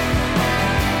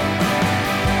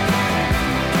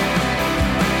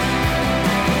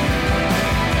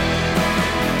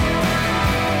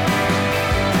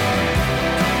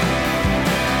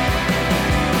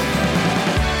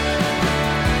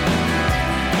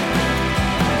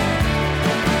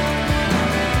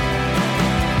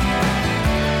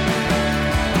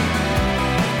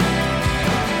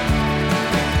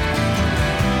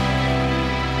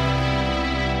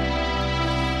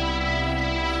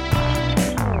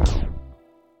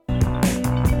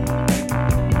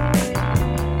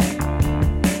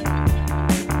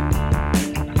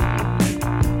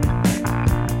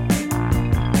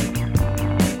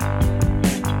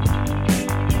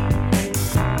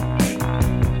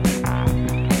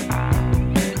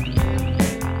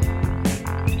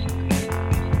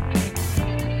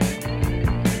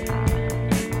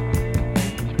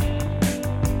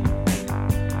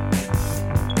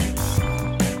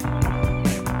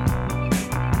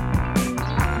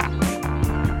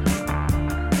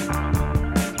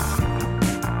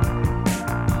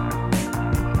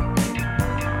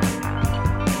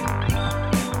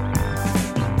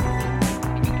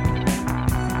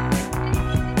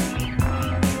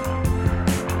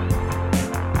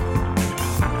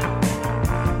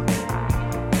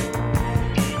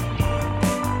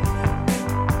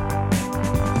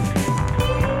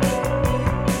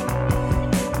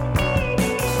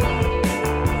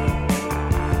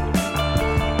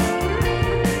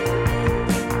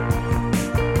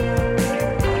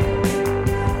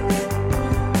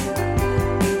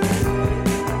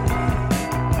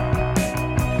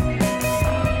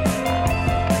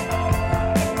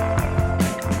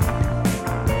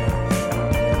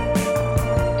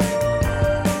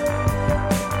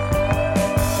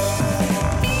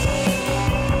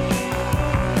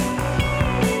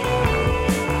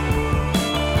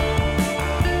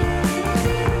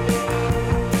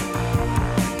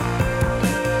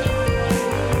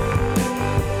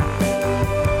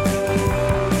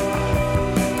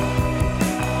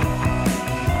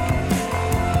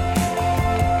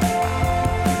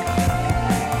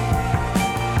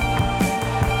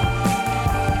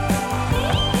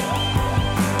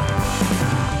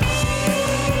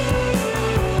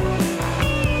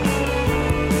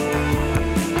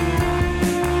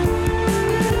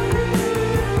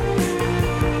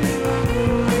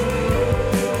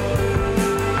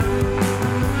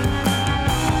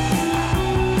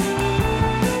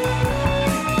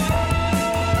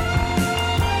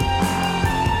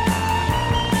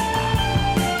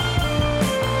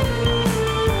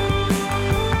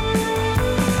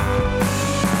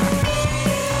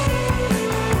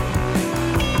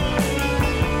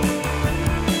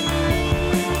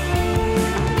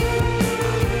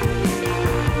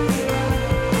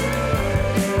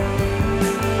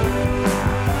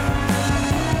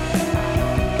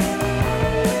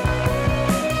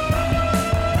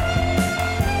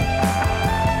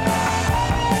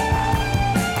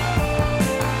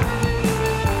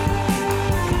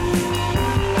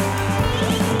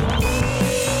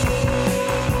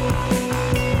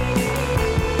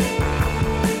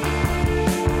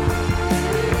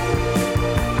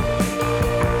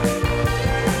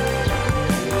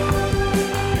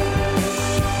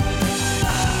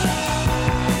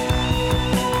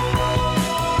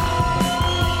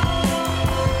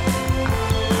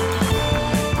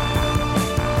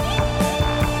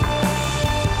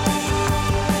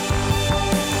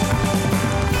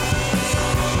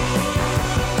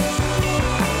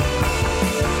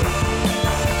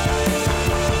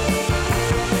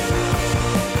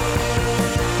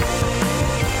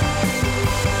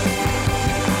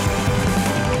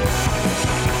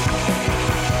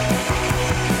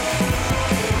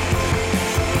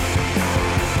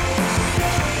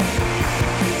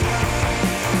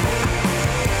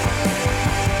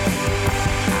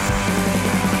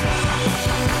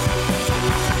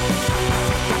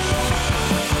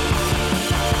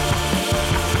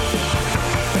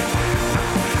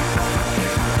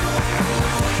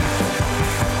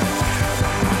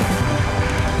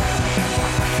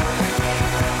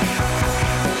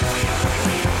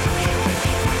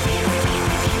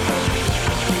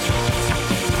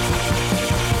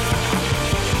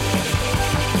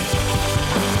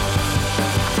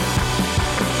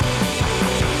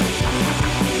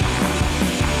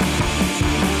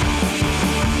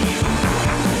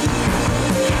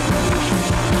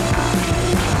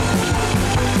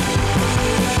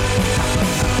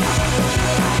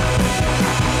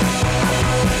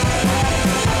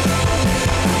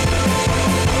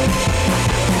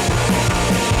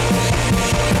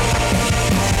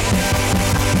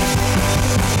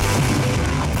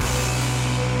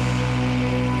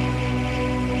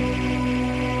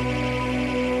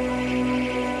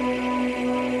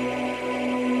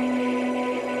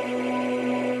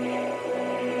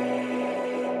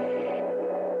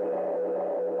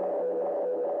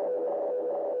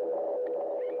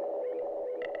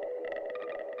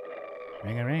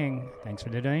 Ring a ring. Thanks for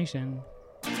the donation.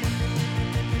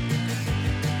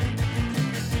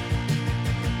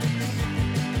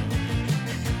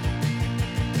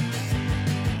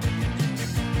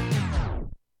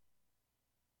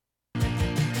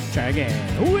 Try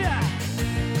again. Ooh, yeah.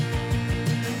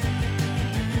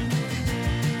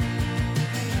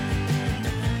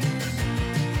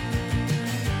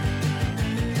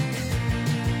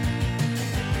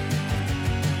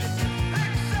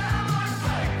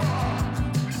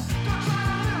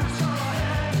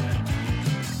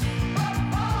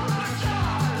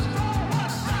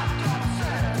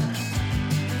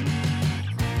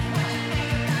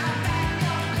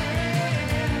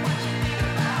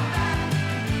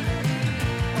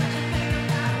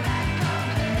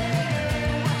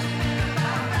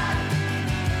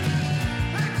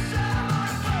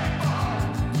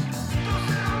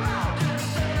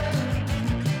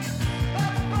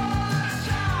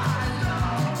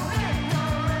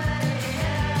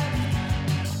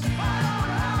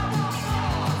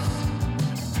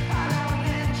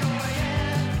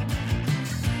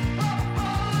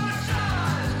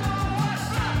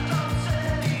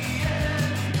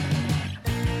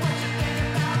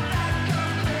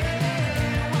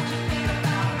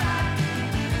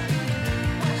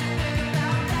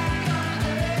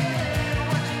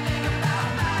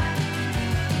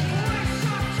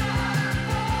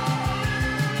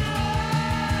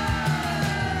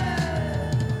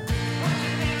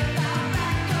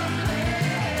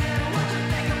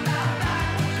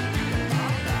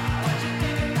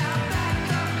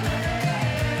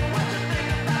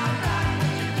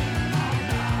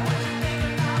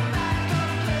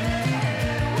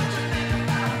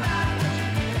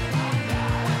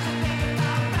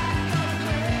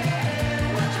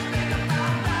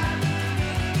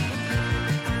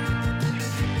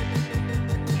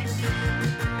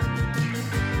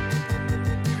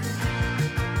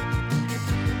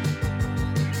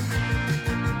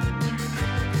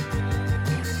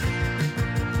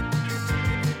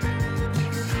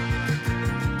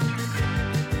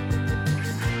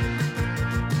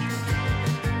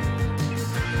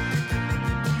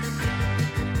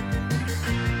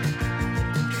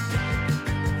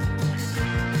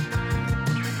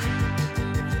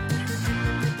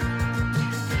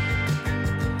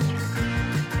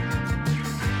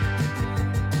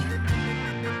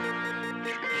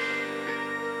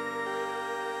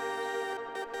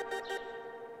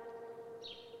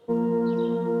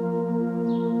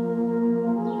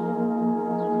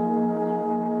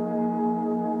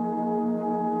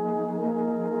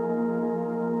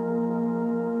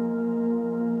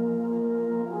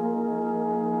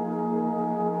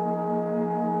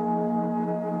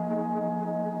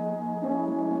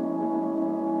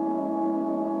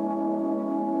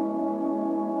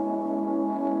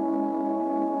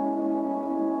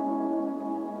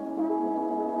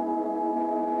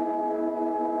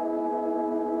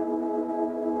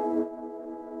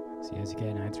 CSK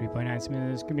 93.9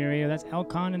 Smithers Community Radio. That's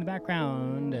Elcon in the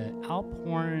background.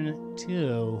 Alphorn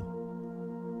 2.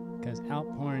 Because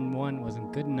Alphorn 1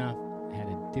 wasn't good enough. I had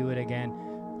to do it again.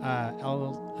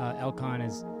 Elcon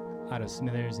is out of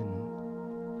Smithers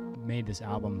and made this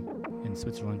album in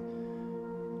Switzerland.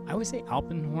 I always say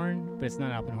Alpenhorn, but it's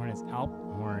not Alpenhorn, it's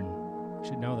Alphorn.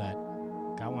 Should know that.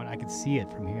 Got one. I could see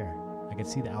it from here. I could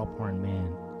see the Alphorn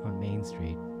man on Main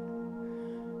Street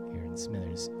here in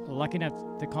Smithers. Lucky enough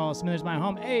to call Smithers my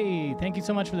home. Hey, thank you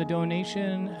so much for the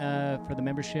donation, for the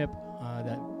membership.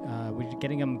 We're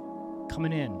getting them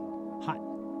coming in hot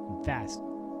and fast.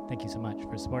 Thank you so much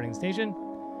for supporting the station.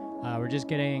 We're just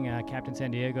getting Captain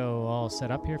San Diego all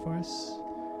set up here for us.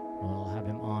 We'll have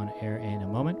him on air in a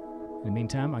moment. In the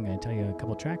meantime, I'm going to tell you a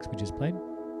couple tracks we just played.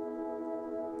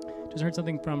 Just heard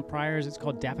something from Priors. It's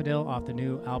called Daffodil off the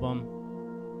new album.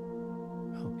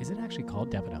 Oh, is it actually called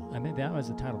Daffodil? I mean, that was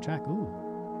the title track. Ooh.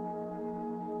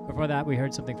 Before that, we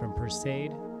heard something from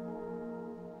Perseid.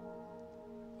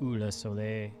 Ou le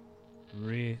soleil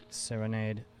re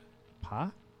serenade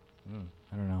pas?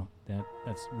 I don't know.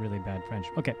 That's really bad French.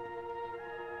 Okay.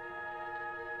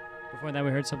 Before that,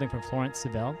 we heard something from Florence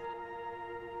Sivelle.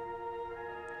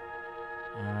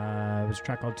 It was a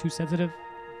track called Too Sensitive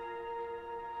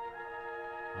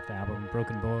off the album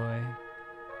Broken Boy.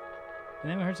 And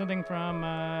then we heard something from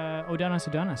Odonis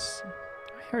Adonis.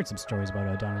 I heard some stories about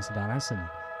Odonis Adonis in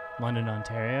London,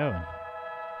 Ontario, and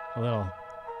a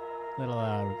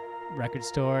little record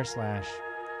store slash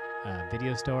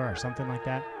video store or something like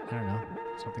that. I don't know,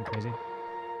 something crazy.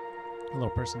 A little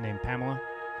person named Pamela,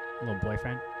 a little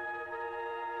boyfriend.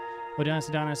 Odonis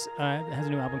Adonis has a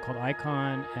new album called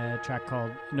Icon, a track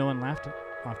called No One Left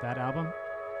off that album.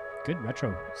 good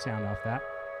retro sound off that.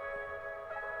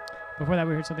 Before that,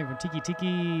 we heard something from Tiki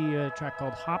Tiki, a track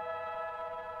called Hop,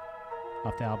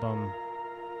 off the album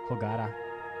Hogara.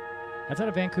 That's out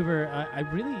of Vancouver.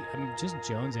 I'm just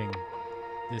jonesing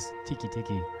this Tiki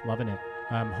Tiki, loving it.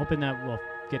 I'm hoping that we'll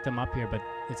get them up here, but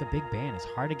it's a big band. It's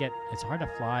hard to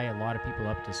fly a lot of people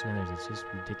up to Smithers. It's just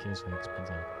ridiculously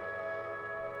expensive.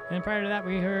 And prior to that,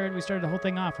 we started the whole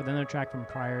thing off with another track from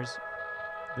Priors,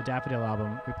 the Daffodil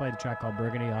album. We played a track called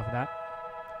Burgundy off of that.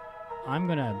 I'm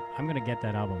gonna get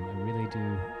that album. I really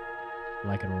do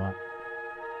like it a lot.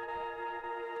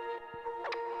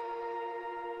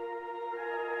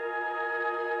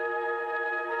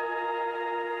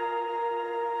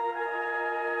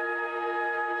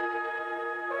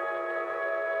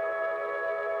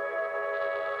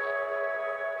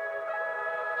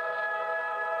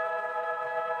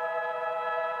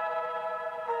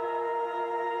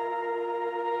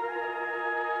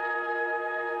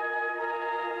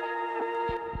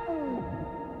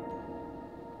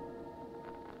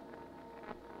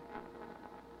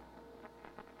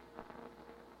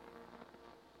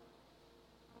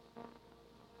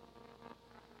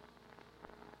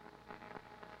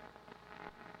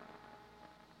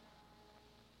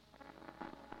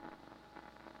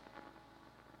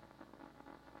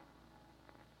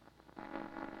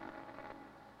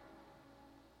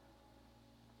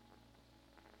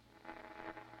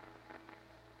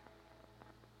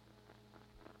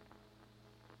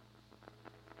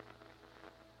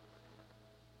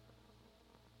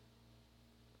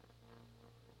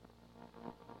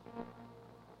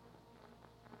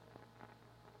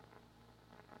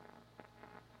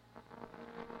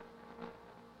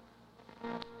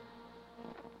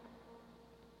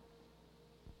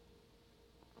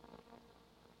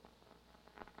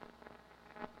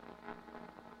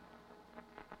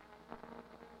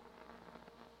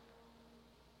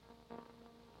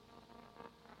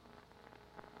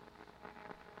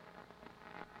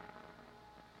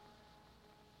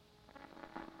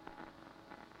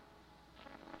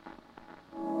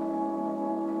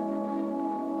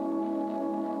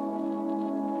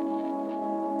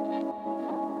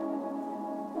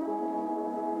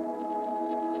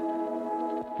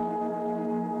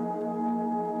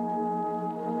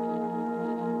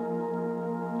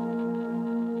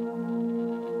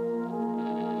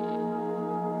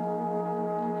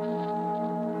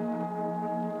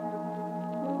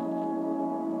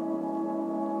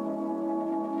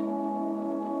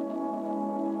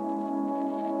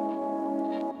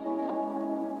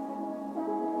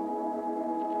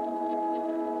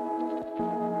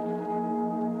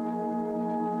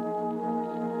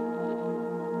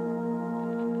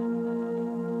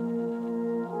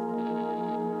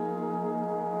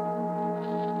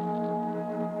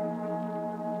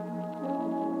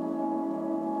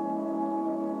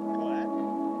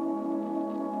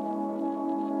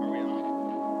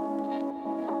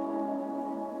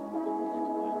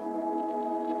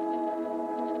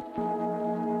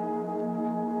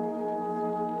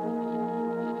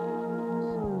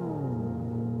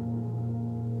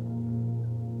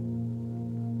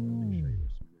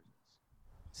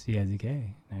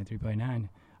 CIZK 93.9.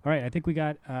 All right, I think we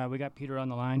got Peter on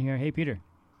the line here. Hey, Peter.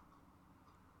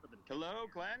 Hello,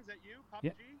 Glenn. Is that you, Papa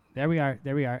Yeah, G? there we are.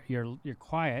 You're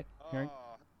quiet. I'll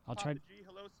Papa try. G,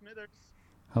 hello, Smithers.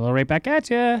 Hello, right back at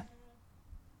you.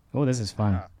 Oh, this is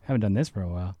fun. Haven't done this for a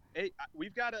while. Hey,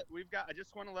 I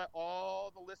just want to let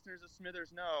all the listeners of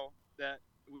Smithers know that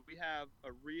we have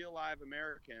a real live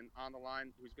American on the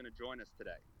line who's going to join us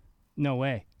today. No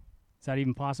way. Is that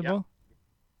even possible?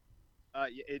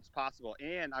 It's possible,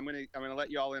 and I'm gonna let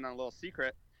you all in on a little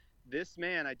secret. This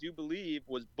man, I do believe,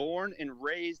 was born and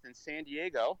raised in San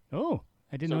Diego. Oh,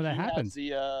 I didn't know that happens.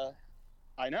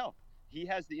 I know. He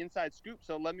has the inside scoop.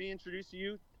 So let me introduce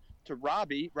you to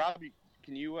Robbie. Robbie,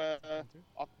 can you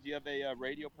do you have a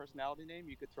radio personality name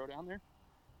you could throw down there?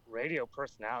 Radio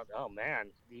personality. Oh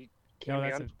man, you No, can't be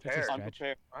that's a unprepared.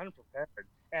 stretch. Unprepared.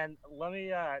 And let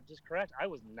me just correct. I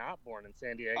was not born in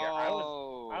San Diego.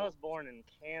 Oh. I was born in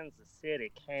Kansas City,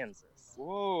 Kansas.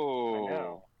 Whoa. I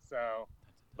know. So,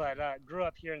 but grew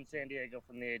up here in San Diego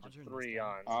from the age of 3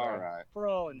 on. So All right. For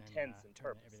all And then, intents and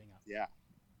turn purposes. everything up. Yeah.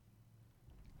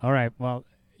 All right. Well,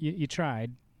 you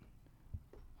tried.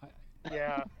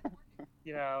 Yeah.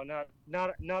 You know,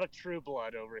 not a true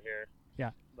blood over here.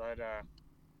 Yeah. But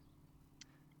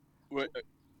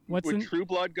What's Would in? True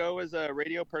Blood go as a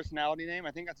radio personality name?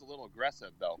 I think that's a little aggressive,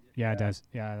 though. Yeah, it does.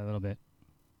 Yeah, a little bit.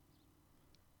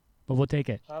 But we'll take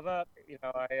it. how about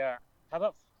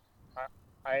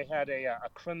I had a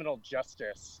criminal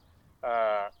justice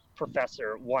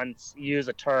professor once use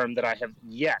a term that I have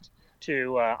yet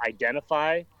to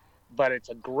identify, but it's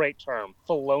a great term.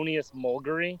 Felonious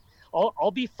mulgery.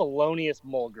 I'll be felonious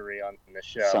mulgery on this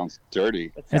show. Sounds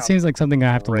dirty. That seems like something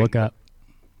I have to great. look up.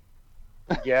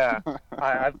 Yeah,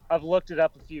 I've looked it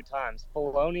up a few times.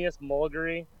 Felonious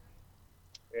mulgery.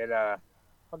 I'll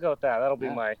go with that. That'll be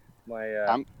my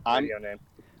I'm radio name.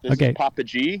 This Okay. is Papa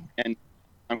G, and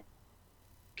I'm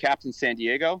Captain San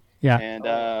Diego. Yeah. And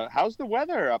how's the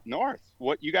weather up north?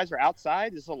 What, you guys are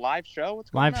outside? This is a live show? What's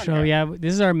going Live on show, here? yeah.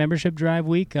 This is our membership drive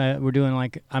week. We're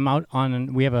doing I'm out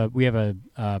on. We have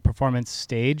a performance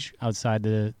stage outside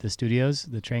the studios,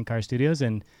 the train car studios,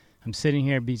 and I'm sitting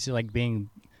here, being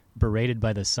berated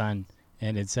by the sun,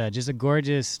 and it's just a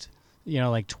gorgeous,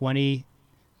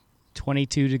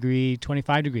 22 degree,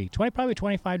 25 degree, probably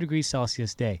 25 degrees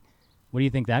Celsius day. What do you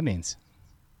think that means?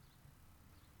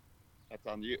 That's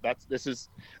on you. This is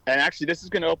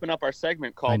going to open up our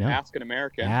segment I called know. Ask an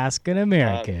American. Ask an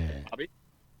American. Bobby,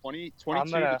 22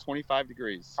 to 25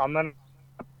 degrees. I'm gonna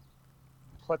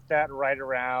put that right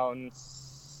around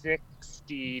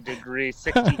 60 degrees,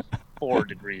 64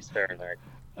 degrees Fahrenheit.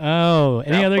 Oh,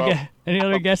 any Yeah, other well, any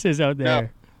other guesses out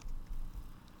there?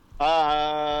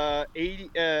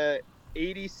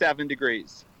 87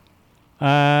 degrees.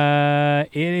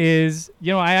 It is.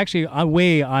 I'm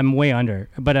way under,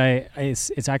 but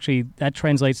it's actually that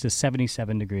translates to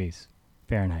 77 degrees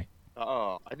Fahrenheit.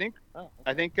 I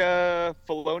think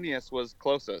Felonious was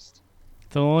closest.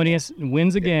 Thelonious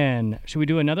wins again. Should we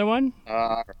do another one?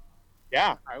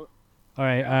 Yeah. All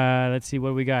right. Let's see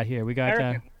what we got here. We got.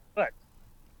 American.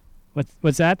 Look,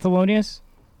 What's that, Thelonious?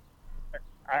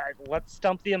 let's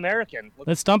stump the American.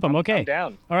 Let's stump him. Okay. I'm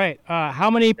down. All right. How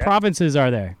many provinces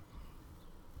are there?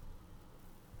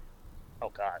 Oh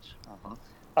gosh.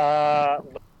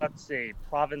 Let's see.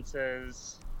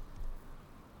 Provinces.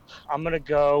 I'm gonna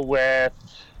go with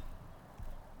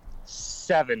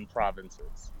 7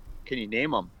 provinces. Can you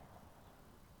name them?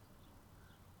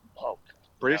 Oh,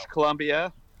 British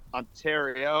Columbia,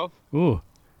 Ontario. Ooh,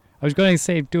 I was going to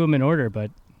say do them in order,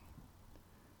 but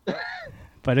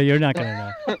you're not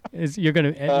gonna know. You're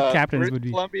gonna captains British would be.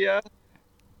 Columbia,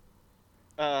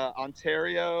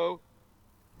 Ontario.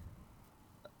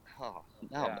 Oh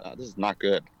no, Yeah. this is not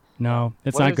good. No,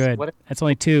 it's What not is- good. what- That's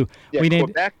only 2. Yeah, We named.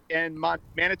 Quebec and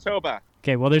Manitoba.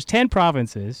 Okay, well, there's 10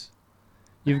 provinces.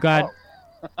 You've got,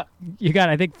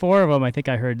 I think 4 of them. I think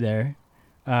I heard there.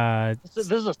 This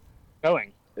is a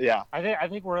going. Yeah, I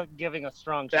think we're giving a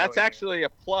strong. that's showing. actually a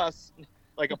plus,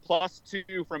 like a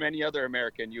 +2 from any other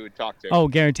American you would talk to. Oh,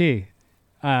 guarantee.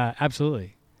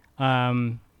 Absolutely.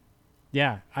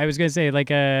 Yeah, I was gonna say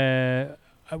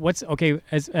what's okay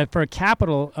as for a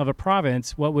capital of a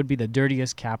province? What would be the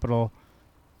dirtiest capital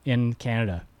in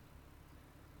Canada?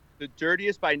 The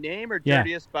dirtiest by name or Yeah,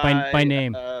 dirtiest by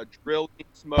name. Drilling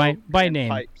smoke By and name.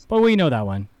 pipes? But we know that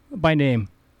one by name.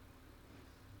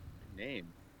 Name.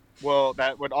 Well,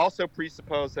 that would also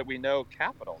presuppose that we know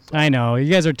capitals. I know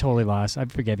you guys are totally lost. I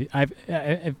forgive you. I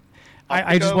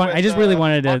just really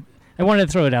wanted to. I wanted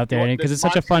to throw it out there because it's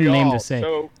such a fun name to say.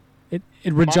 So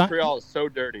Regina. Montreal is so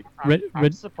dirty.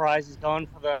 I'm surprised he's going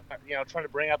for the trying to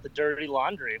bring out the dirty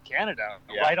laundry of Canada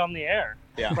right on the air.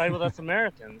 Yeah. Right with us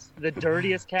Americans. The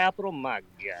dirtiest capital. My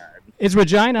God. It's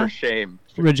Regina. For shame.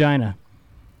 Regina.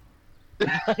 Oh,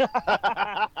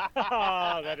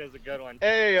 that is a good one.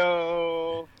 Heyo.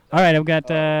 All right, I've got.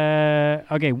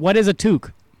 Okay, what is a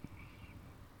toque?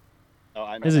 Oh,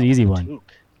 I know. This is an easy one.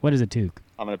 Toque. What is a toque?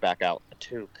 I'm gonna back out. A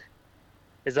toque.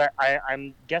 Is that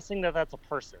I'm guessing that's a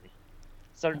person,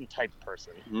 certain type of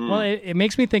person. Well, it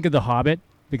makes me think of The Hobbit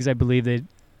because I believe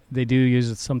they do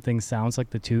use something sounds like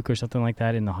the toque or something like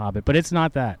that in The Hobbit, but it's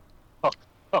not that.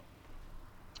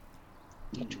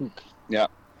 Yeah.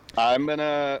 I'm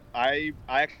gonna. I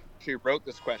actually wrote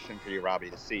this question for you, Robbie,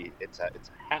 to see. It's a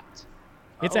hat.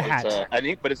 It's a hat. I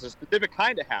think, but it's a specific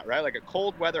kind of hat, right? Like a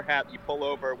cold weather hat you pull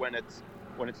over when it's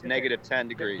negative 10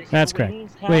 degrees. That's correct.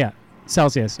 Wings Well, hat? yeah,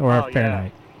 Celsius or Oh, yeah.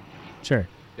 Fahrenheit. Sure.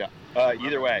 Yeah.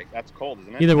 Either way, that's cold,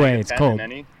 isn't it? Either way, Negative it's 10 cold. in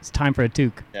any? It's time for a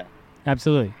toque. Yeah.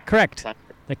 Absolutely correct. Time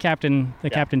The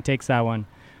captain takes that one.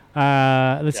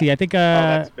 Let's see. I think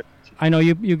that's good. I know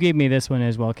you gave me this one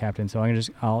as well, Captain. So I'm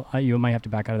gonna you might have to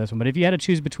back out of this one. But if you had to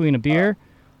choose between a beer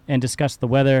and discuss the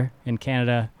weather in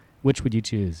Canada, which would you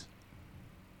choose?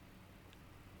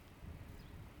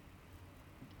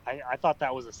 I thought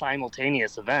that was a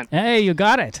simultaneous event. Hey, you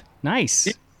got it. Nice.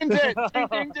 Ding, ding,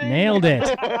 ding, ding. Nailed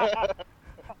it.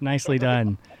 Nicely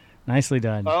done. Nicely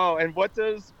done. Oh, and what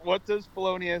does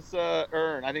Felonious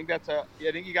earn? I think I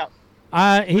think he got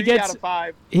He 3 out gets of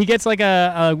 5. he gets like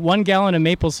a 1 gallon of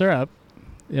maple syrup.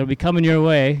 It'll be coming your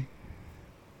way.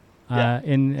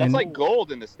 In That's and like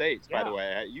gold in the States, by the Yeah.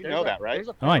 way. You There's know a- that, right? there's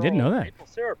a Oh, I didn't know federal that. Maple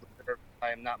syrup reserve, if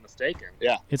I am not mistaken.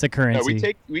 Yeah. it's a No,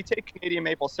 currency. we take Canadian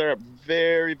maple syrup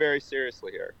very, very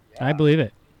seriously here. I believe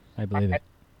it. I believe it.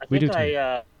 I We think do too.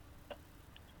 I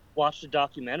watched a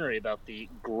documentary about the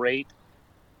great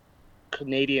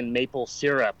Canadian maple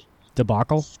syrup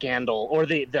Debacle. scandal, or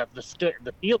the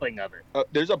feeling of it.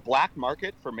 There's a black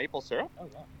market for maple syrup, Oh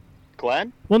yeah.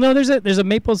 Glenn. Well, no, there's a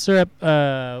maple syrup.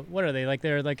 What are they like?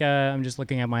 They're like I'm just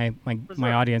looking at my Reserve.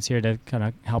 audience here to kind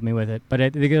of help me with it.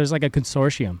 But there's like a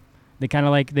consortium. They kind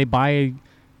of like they buy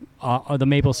the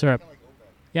maple syrup.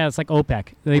 Yeah, it's like OPEC.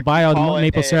 They buy all the call it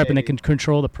maple syrup and they a- can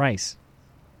control the price.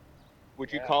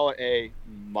 Would you call it a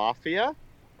mafia?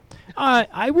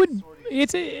 I would.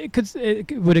 Would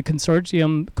a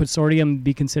consortium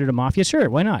be considered a mafia? Sure,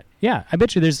 why not? Yeah, I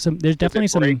bet you there's definitely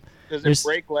some. Does There's- it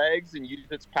break legs and use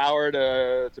its power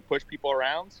to push people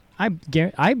around? I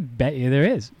bet you there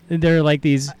is. They're like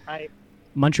these I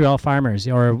Montreal farmers,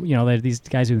 or they're these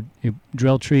guys who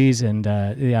drill trees and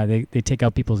they take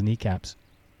out people's kneecaps.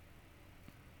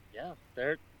 yeah,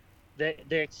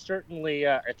 they certainly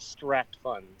extract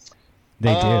funds.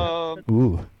 They Um, do.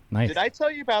 Ooh, nice. Did I tell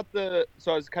you about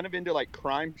so I was kind of into like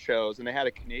crime shows, and they had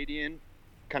a Canadian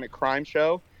kind of crime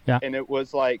show. Yeah. And it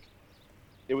was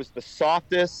the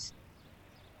softest,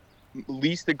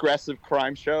 least aggressive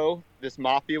crime show. This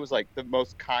mafia was like the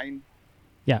most kind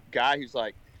guy who's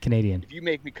like, Canadian. if you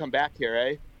make me come back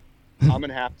here, I'm going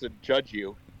to have to judge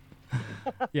you.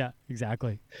 Yeah,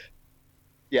 exactly.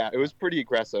 Yeah, it was pretty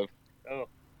aggressive. Oh,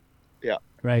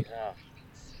 Right. yeah.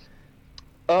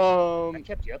 Um, That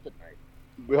kept you up at night.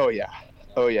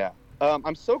 oh yeah.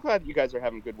 I'm so glad you guys are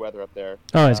having good weather up there.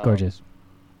 Oh, it's gorgeous.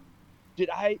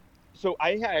 So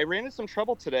I ran into some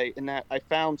trouble today in that I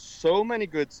found so many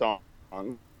good songs.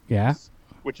 Yeah.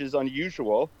 Which is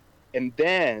unusual. And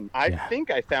then I Yeah.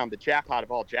 think I found the jackpot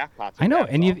of all jackpots. I know,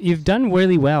 and you've done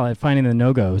really well at finding the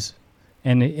no-goes,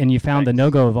 and you found the Thanks.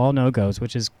 no-go of all no-goes,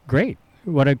 which is great.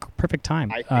 What a perfect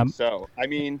time. I think so. I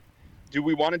mean, do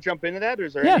we want to jump into that, or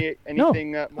is there Yeah,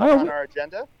 anything more Oh, on our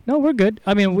agenda? No, we're good.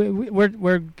 I mean,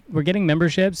 we're getting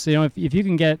memberships. If you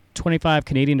can get $25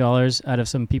 Canadian out of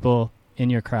some people in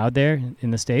your crowd there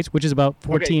in the States, which is about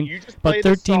Okay, $14, you just about play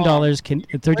the song. $13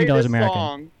 You $13 play this American.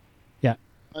 song. Yeah.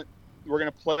 We're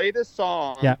gonna play this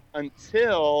song Yeah.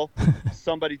 until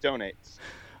somebody donates.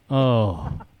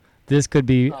 Oh, this could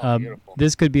be Oh, beautiful.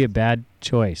 this could be a bad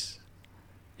choice.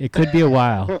 It could be a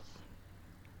while.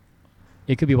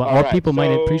 It could be a while. All Or right, people might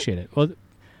so- appreciate it. Well,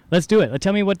 let's do it.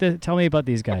 Tell me about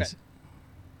these guys.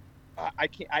 I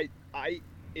can't.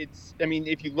 It's. I mean,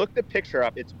 if you look the picture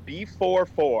up, it's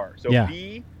B44. So Yeah.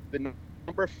 B, the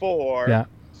number 4, Yeah.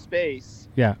 space,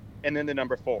 Yeah. and then the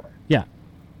number 4. Yeah.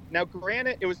 Now,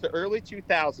 granted, it was the early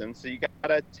 2000s, so you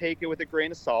gotta take it with a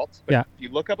grain of salt. But Yeah. if you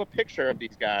look up a picture of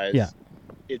these guys, Yeah.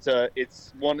 it's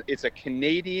a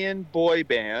Canadian boy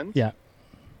band. Yeah.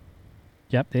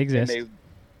 Yep, they and exist.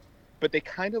 but they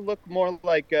kind of look more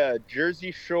like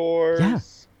Jersey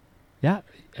Shores. Yeah,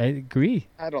 I agree.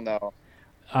 I don't know.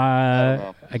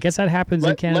 I guess that happens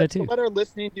in Canada let's too. let our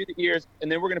listening do the ears, and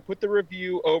then we're going to put the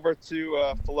review over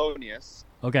to Felonious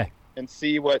Okay. and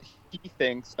see what he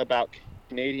thinks about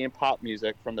Canadian pop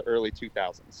music from the early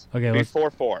 2000s. Okay,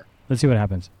 B44. Let's see what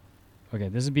happens. Okay,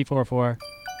 this is B44.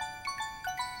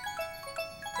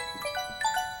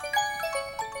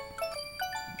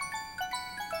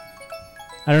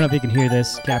 I don't know if you can hear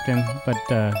this, Captain, but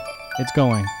it's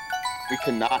going. We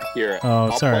cannot hear it. Oh,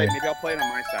 sorry. Maybe I'll play it on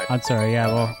my side. I'm sorry. Yeah,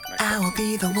 well, I will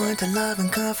be the one to love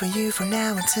and comfort you from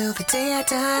now until the day I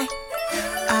die.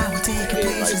 I will take you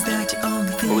places that you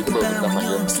only think about when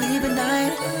you're asleep at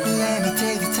night. Let me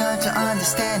take the time to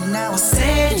understand, and I will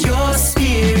set your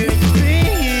spirit free.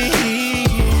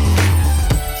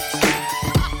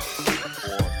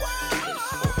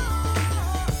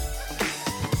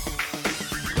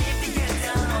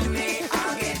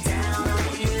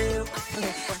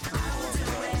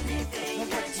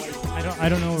 I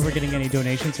don't know if we're getting any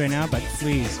donations right now, but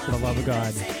please, for the love of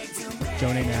God,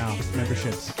 donate now.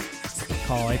 Memberships.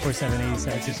 Call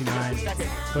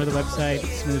 847-8769. Go to the website,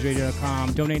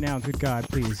 smoothradio.com. Donate now. Good God,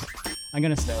 please. I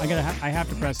have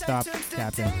to press stop,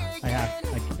 Captain.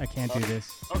 I can't do this.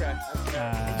 Okay.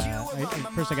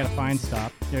 First, I gotta find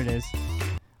stop. There it is.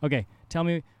 Okay, tell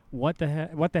me what the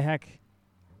heck?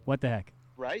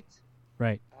 Right?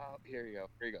 Right. Oh, here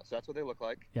you go. So that's what they look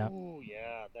like. Yeah. Ooh,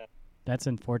 yeah. That's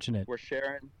unfortunate. We're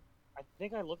sharing. I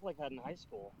think I looked like that in high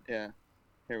school. Yeah.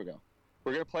 Here we go.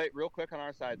 We're gonna play it real quick on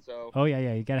our side. So Oh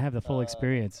yeah. You gotta have the full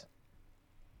experience.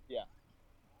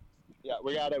 yeah,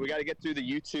 we gotta get through the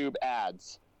YouTube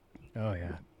ads. Oh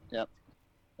yeah. Yep.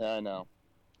 Yeah, I know.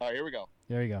 All right, here we go.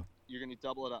 There you go. You're gonna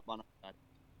double it up on our side.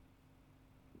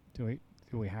 Do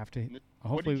we have to? What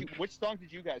Hopefully, which song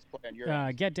did you guys play on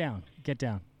your? Get down. Get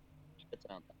down.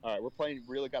 All right, we're playing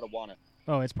Really Gotta Want It.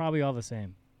 Oh, it's probably all the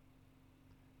same.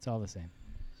 It's all the same.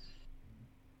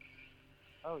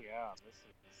 Oh yeah, this is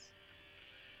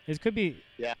It could be.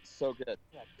 Yeah, so good.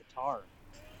 guitar.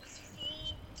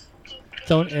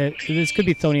 This could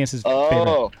be Thonius's favorite.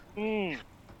 Oh,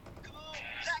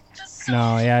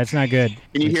 No, yeah, it's not good.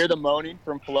 can you hear the moaning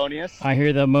from Polonius? I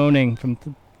hear the moaning from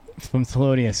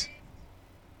Thelonious.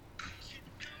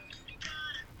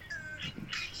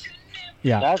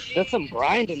 Yeah. That's some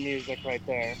grinding music right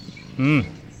there.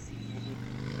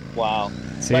 Wow.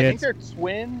 See, So I think it's, they're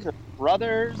twins or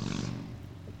brothers.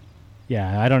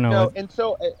 yeah, I don't know. No, and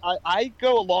so I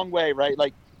go a long way, right?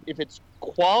 Like if it's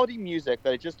quality music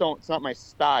that I just don't, it's not my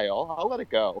style, I'll let it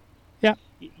go.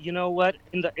 You know what?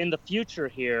 In the future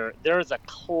here, there is a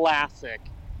classic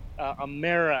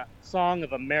song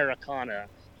of Americana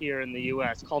here in the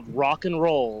U.S. called "Rock and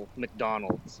Roll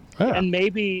McDonald's," and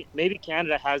maybe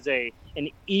Canada has an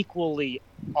equally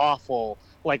awful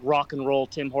like "Rock and Roll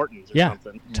Tim Hortons" or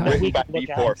something. Written by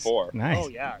B44. Nice. Oh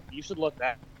yeah, you should look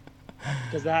that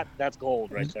because that's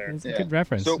gold right there. It's a good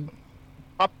reference. So,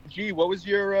 Papa G, what was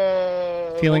your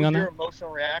Feeling on your that? emotional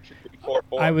reaction to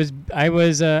B44?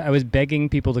 I was begging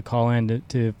people to call in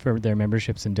for their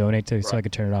memberships and donate so I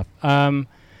could turn it off.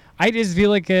 I just feel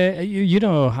like you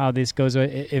know how this goes.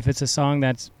 If it's a song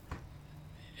no,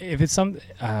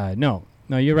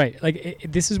 you're right. Like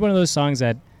this is one of those songs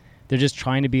that they're just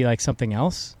trying to be like something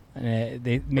else.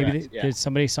 There's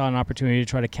somebody saw an opportunity to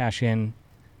try to cash in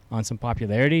on some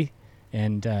popularity,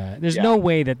 and there's no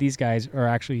way that these guys are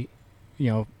actually,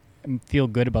 feel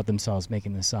good about themselves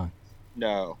making this song.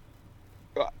 No.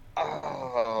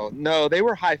 Oh no, they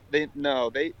were high.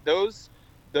 Those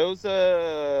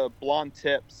blonde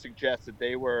tips suggest that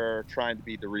they were trying to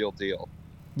be the real deal.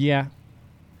 Yeah.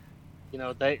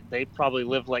 They probably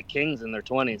lived like kings in their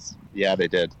 20s. Yeah, they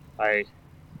did.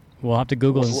 We'll have to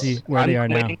Google and see where they are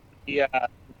now. The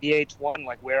VH1,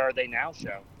 like Where Are They Now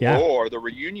show. Yeah. Or the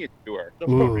reunion tour. The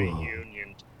reunion.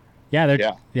 Yeah,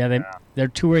 they're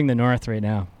touring the North right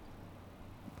now.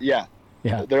 Yeah.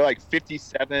 Yeah. They're like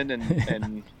 57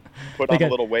 and put on a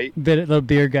little weight. Little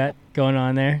beer gut going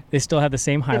on there. They still have the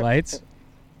same highlights.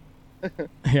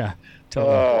 Yeah.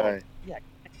 Totally. Yeah, I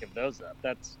can't give those up.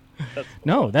 That's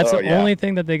no, that's the only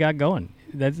thing that they got going.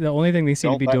 That's the only thing they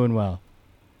seem to be doing well.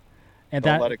 And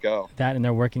don't let it go. That and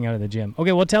they're working out of the gym.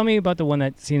 Okay, well, tell me about the one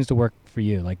that seems to work for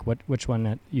you. Like which one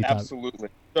that you thought? Absolutely.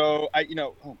 So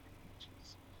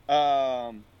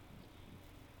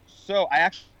so I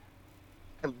actually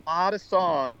a lot of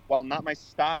songs, while not my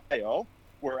style,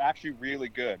 were actually really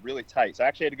good, really tight. So I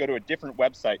actually had to go to a different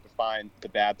website to find the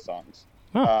bad songs.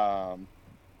 Huh.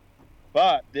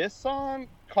 But this song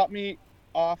caught me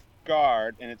off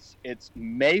guard, and it's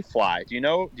Mayfly. Do you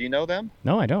know them?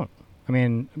 No, I don't. I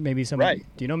mean, maybe somebody. Right.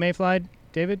 Do you know Mayfly,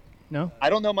 David? No. I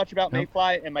don't know much about Nope.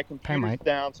 Mayfly, and my computer's might.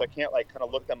 down, so I can't kind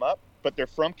of look them up. But they're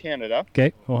from Canada.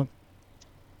 Okay. Well.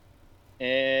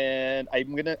 And I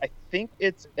think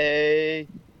it's a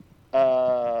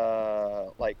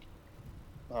oh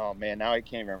man, now I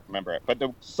can't even remember it. But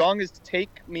the song is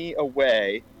 "Take Me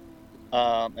Away,"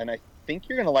 and I think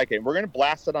you're gonna like it. We're gonna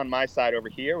blast it on my side over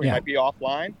here. We might be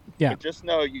offline. Yeah. But just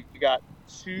know you got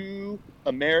 2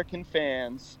 American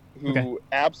fans who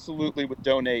absolutely would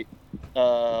donate,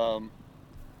 and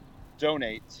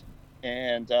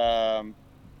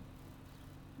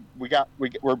we're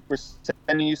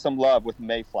sending you some love with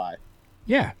Mayfly.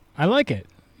 Yeah, I like it.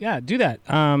 Yeah, do that.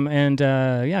 Go to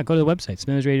the website,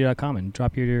 SmithersRadio.com, and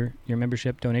drop your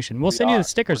membership donation. We'll send you the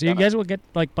stickers. You guys will get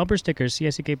like bumper stickers,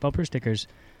 CSCK bumper stickers.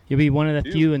 You'll be one of the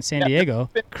few in San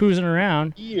Diego cruising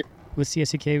around with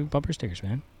CSCK bumper stickers,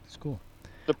 man. It's cool.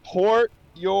 Support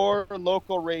your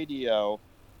local radio.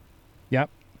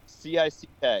 Yep.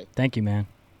 CICK. Thank you, man.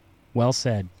 Well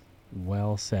said.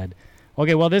 Well said.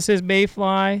 Okay, well, this is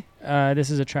Mayfly. This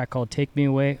is a track called "Take Me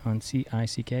Away" on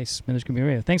CICK, Smithers Community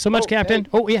Radio. Thanks so much, Captain.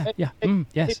 Hey, yes.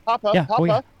 Hey, Papa, yeah. Papa. Oh,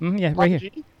 yeah. Yeah, Papa right here.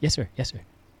 G, Yes, sir.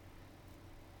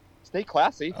 stay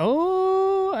classy.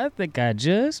 Oh, I think I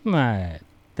just might.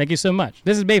 Thank you so much.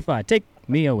 This is Mayfly. "Take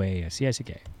Me Away,"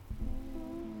 CICK.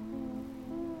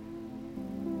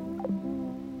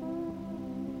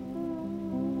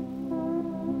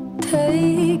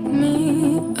 Take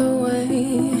me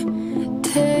away,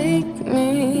 take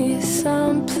me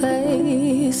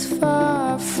someplace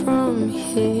far from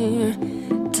here.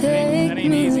 Take ain't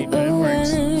me easy, but it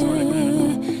works. Sort of,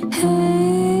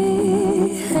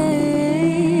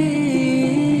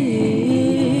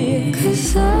 Hey,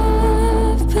 'cause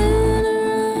I've been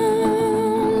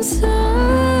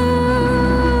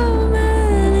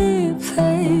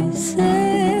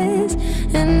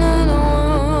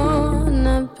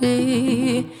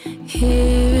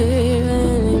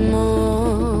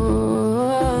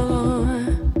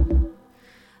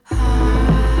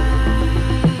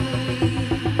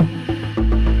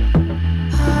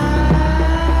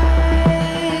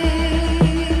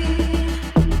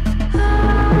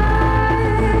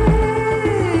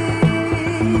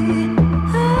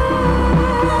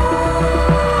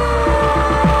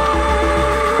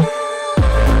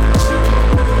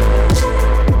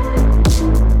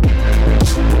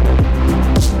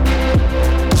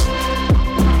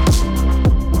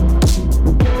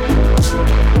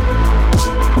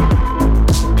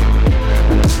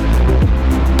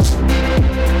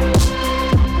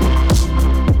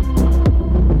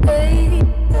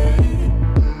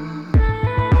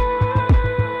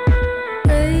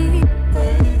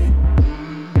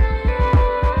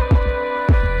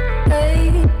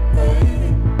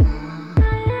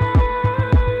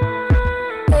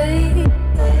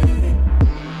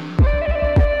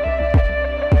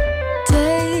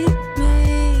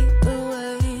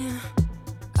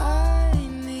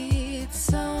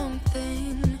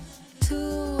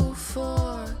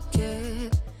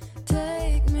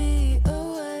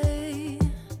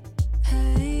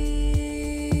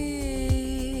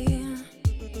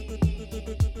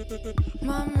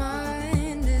My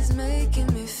mind is making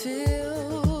me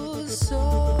feel so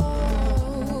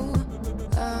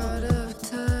out of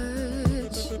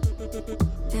touch,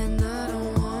 and I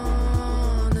don't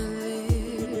wanna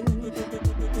live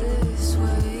this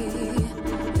way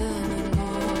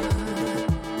anymore.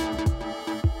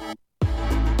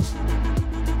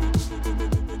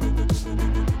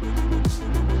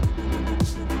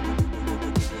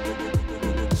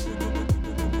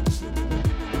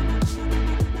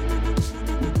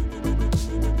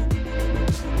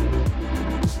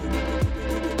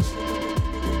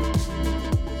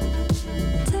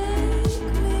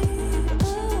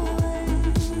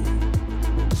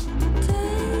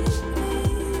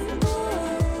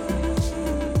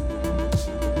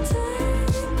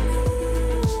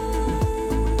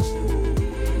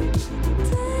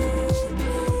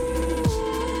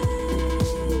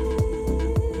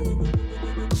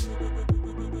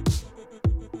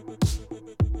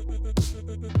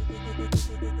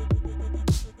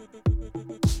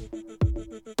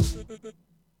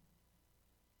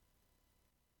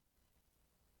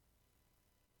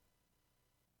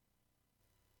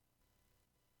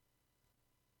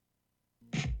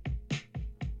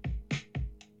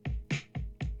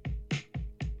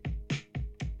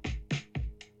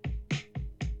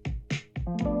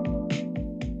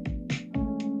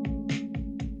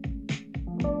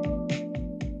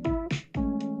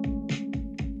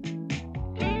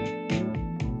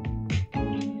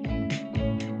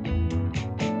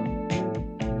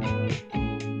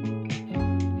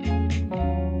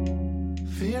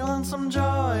 Feeling some joy,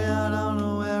 I don't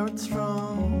know where it's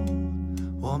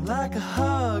from. Warm like a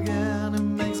hug, and it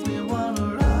makes me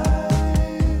wanna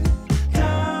write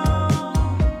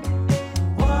down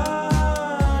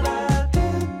what I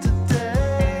did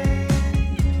today.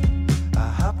 I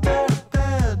hopped out of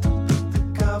bed to put the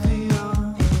coffee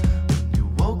on. When you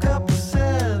woke up, you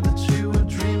said that you were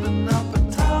dreaming up a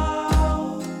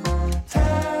tall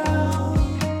tale,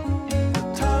 the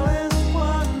tallest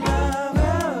one I've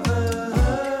ever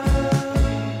heard.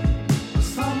 There's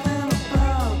something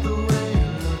about the way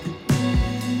you look at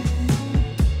me.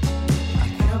 I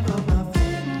can't put my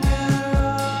finger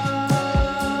on,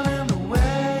 and the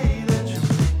way that you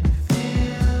make me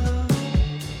feel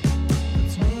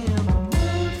puts me in the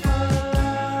mood for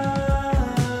love.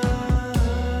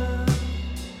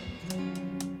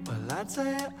 Well, I'd say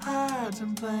it hides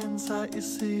in plain sight, you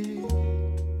see.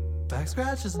 Back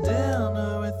scratches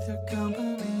dinner with your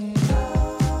company.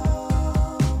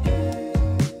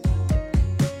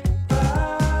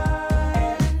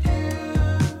 Right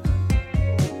here.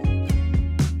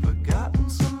 Forgotten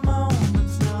some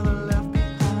moments, now they're left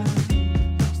behind.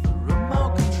 Lost the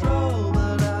remote control,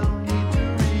 but I don't need to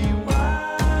rewind.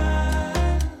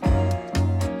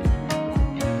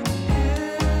 Here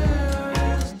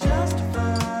is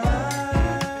justified.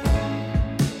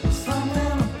 There's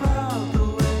something about the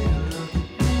way you look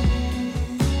at me.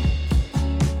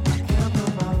 I can't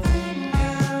put my finger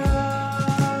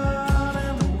on,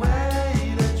 and the way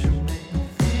that you make me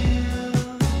feel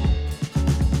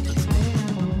puts me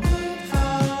in the mood for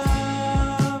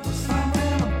love. There's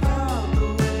something about the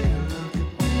way you look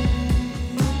at me.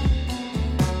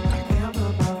 I can't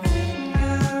put my finger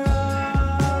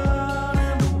on,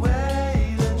 and the way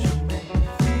that you make me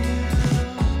feel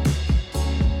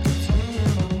puts me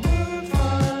in the mood for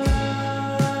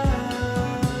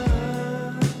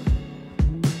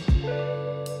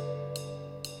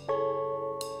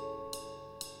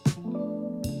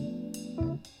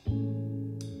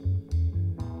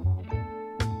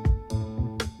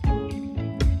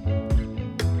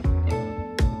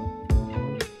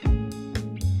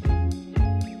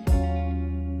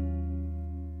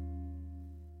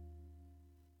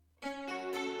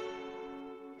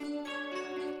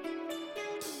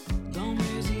Dans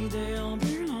mes idées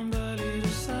ambules emballées de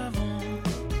savon,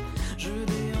 je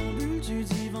déambule du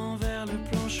divan vers le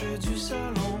plancher du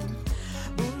salon.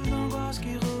 Boule d'angoisse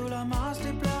qui roule, amasse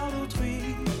les pleurs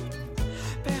d'autrui.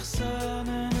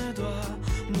 Personne ne doit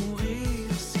mourir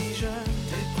si jeune.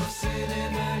 Des procédés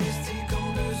balistiques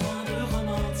ont besoin de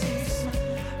romantisme.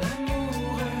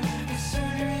 L'amoureux est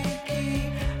celui qui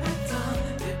atteint.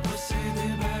 Des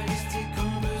procédés balistiques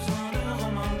ont besoin de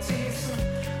romantisme.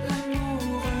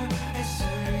 L'amoureux est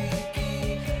celui qui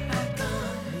atteint.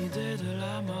 L'idée de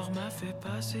la mort m'a fait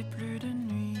passer plus de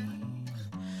nuits.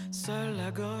 Seule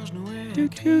la gorge nouée, Toot,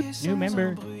 crier toot. sans New member.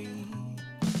 un bruit.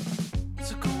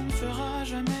 Ce qu'on ne fera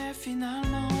jamais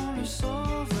finalement le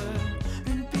sauveur.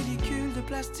 Une pellicule de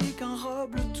plastique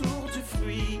enrobe le tour du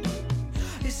fruit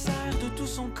et serre de tout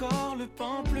son corps le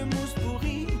pamplemousse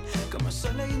pourri. Comme un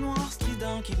soleil noir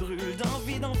strident qui brûle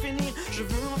d'envie d'en finir. Je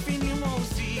veux en finir moi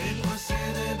aussi.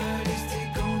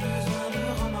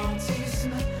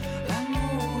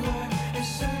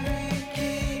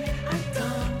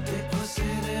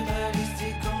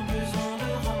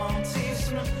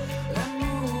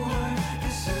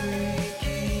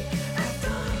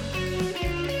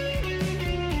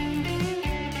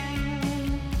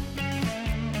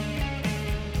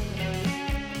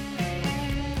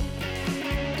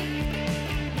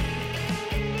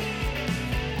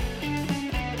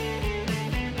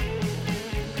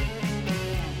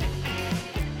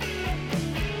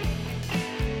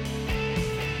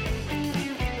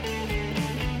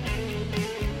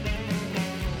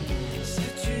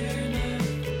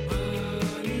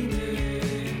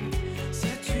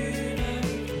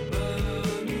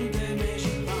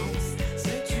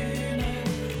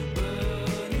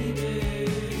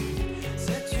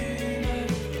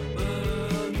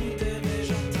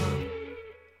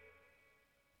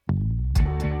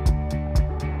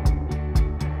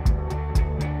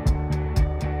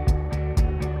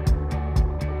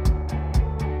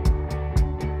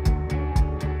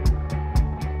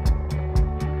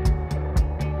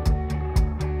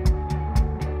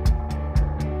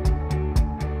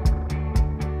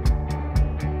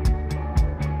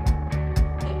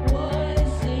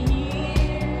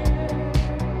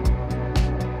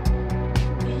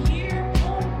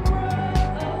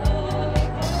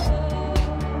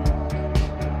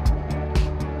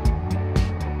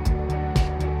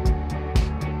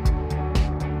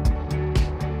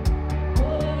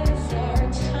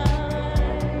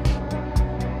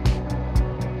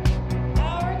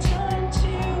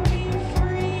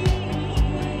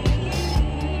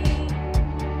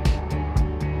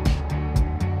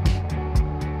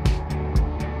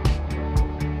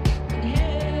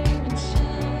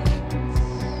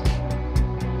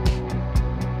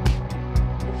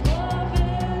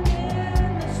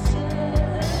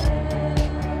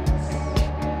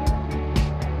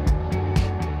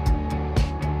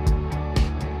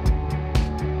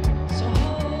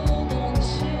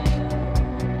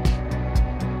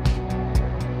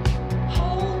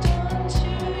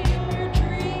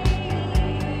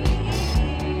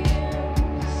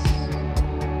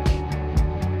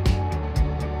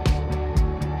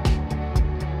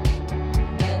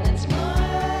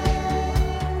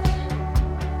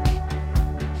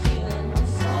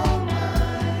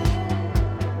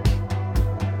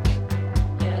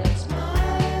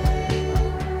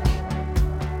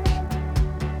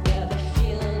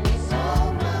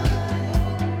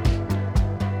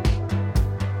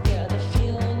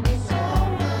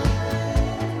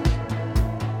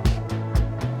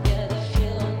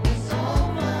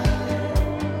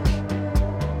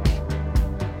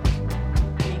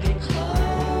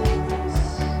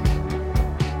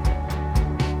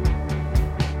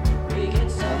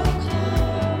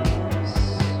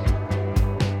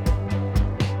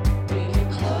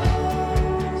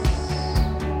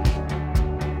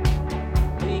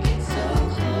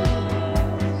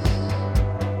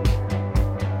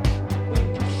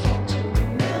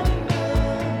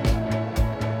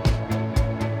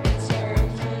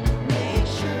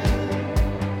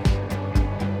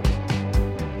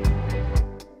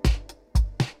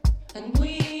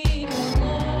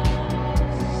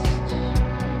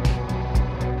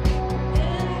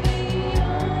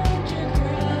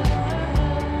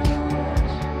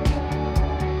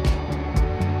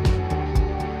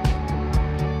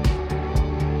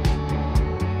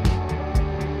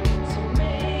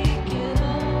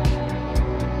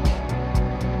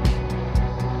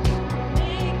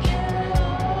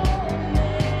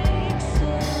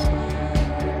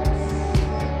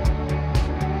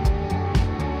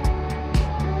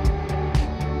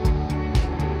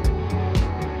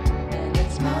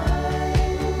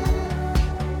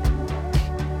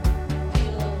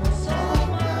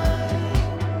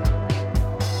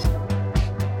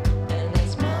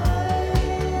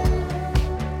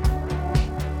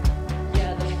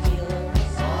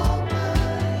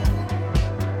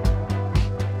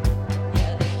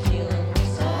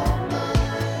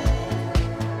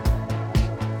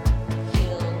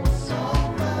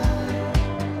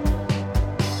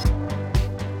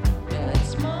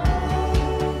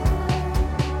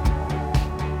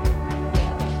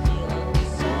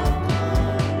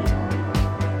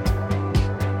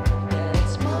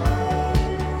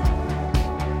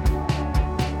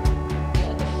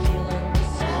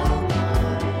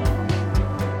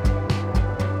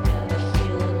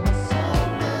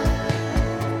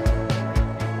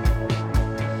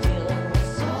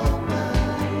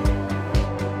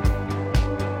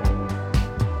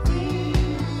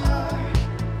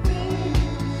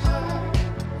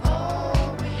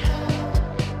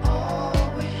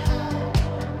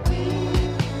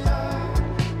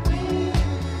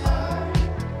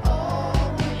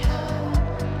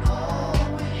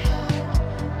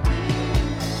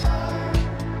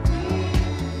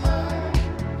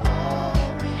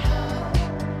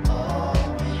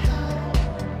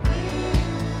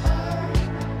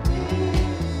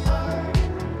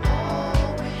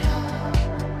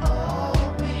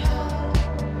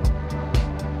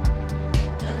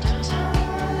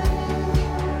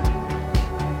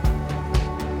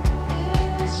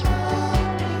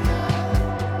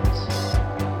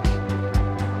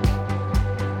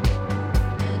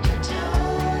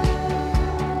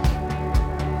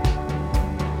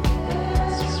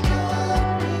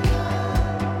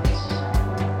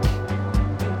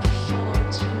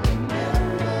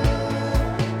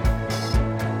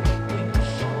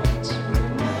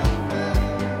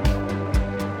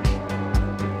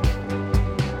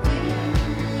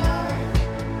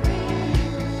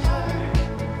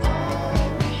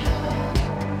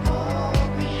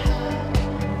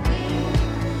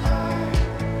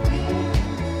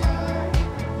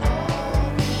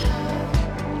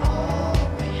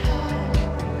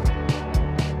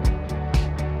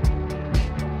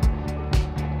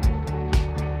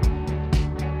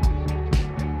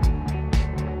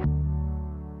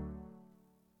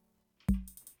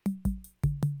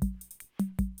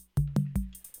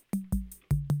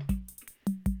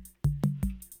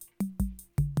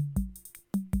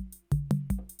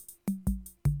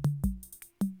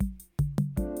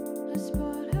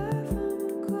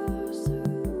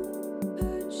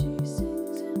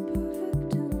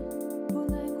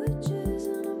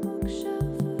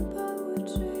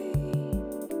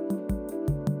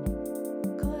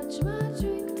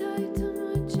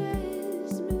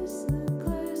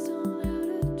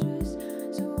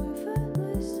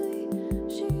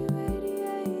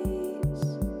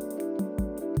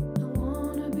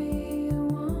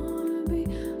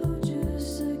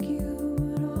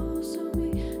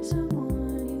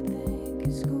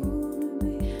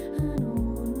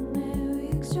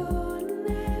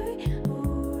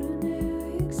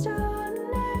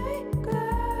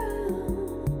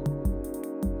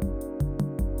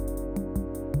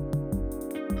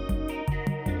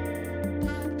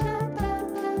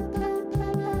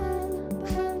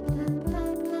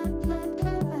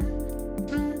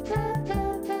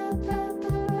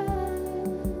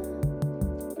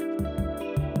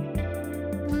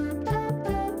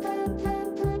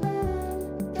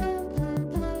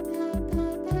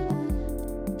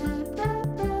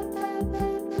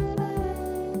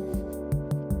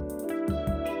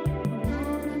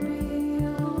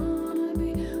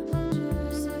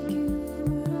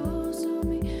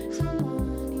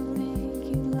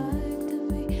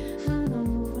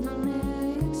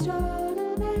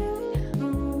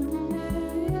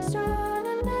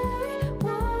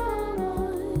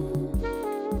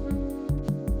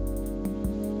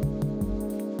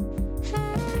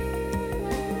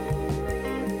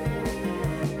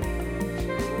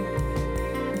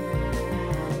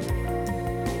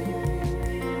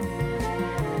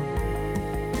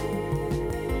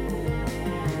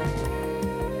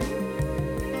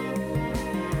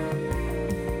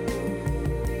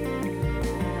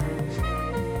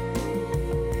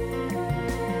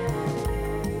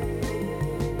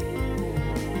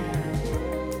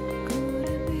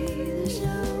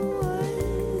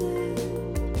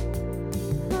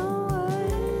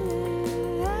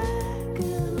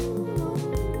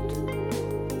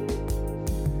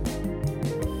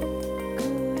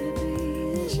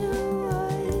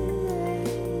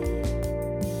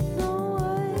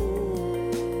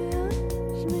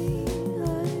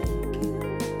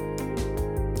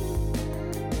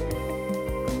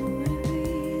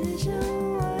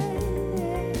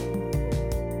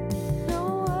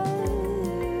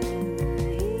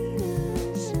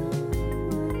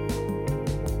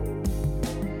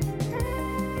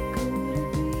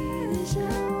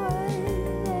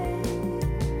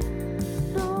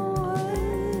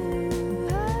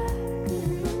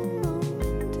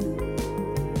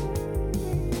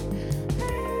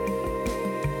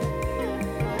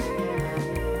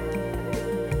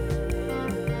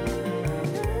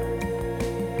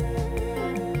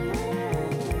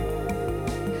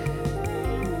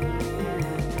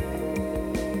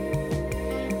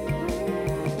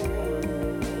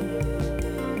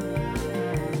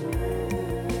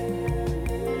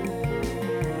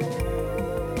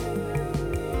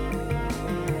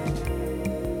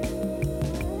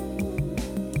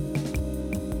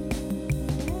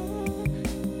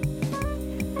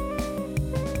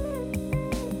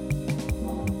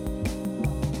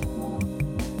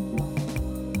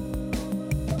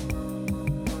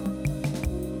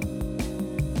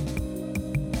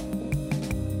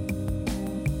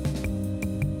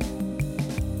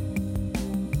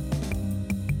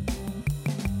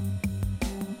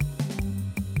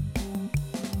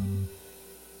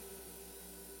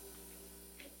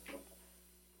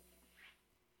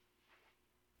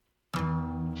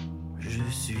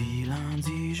 suis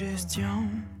l'indigestion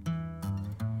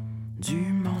du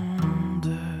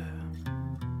monde.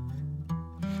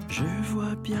 Je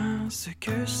vois bien ce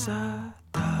que ça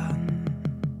donne.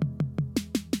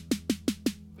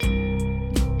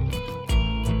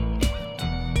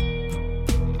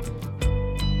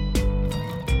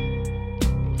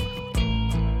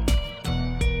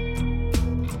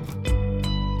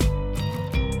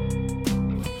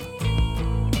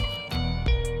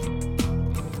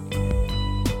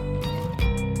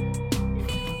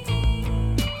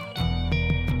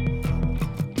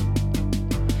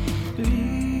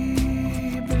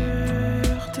 Liberté.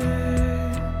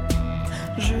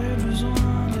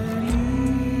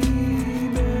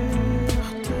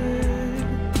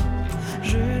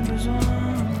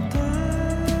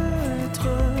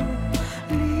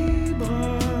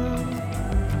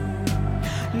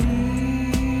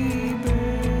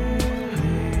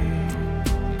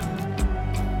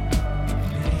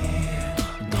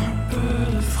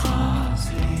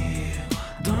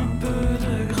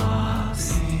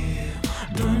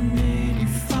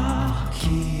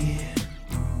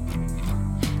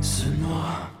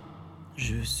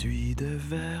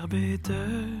 enrobé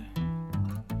de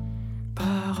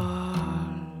paroles.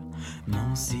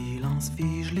 Mon silence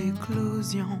fige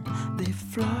l'éclosion des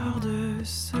fleurs de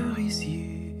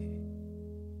cerisier.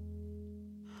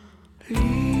 Liberté,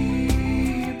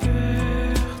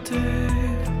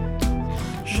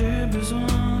 j'ai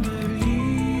besoin de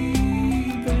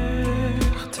liberté,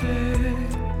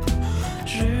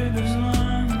 j'ai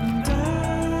besoin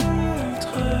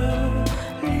d'être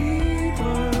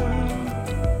libre,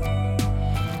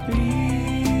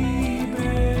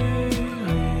 libéré,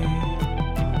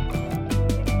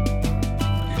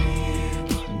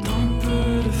 d'un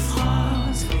peu de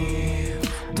phrases,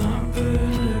 d'un peu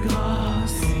de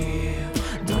grâce,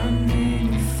 d'un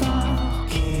nénuphar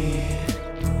qui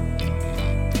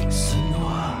se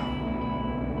noie.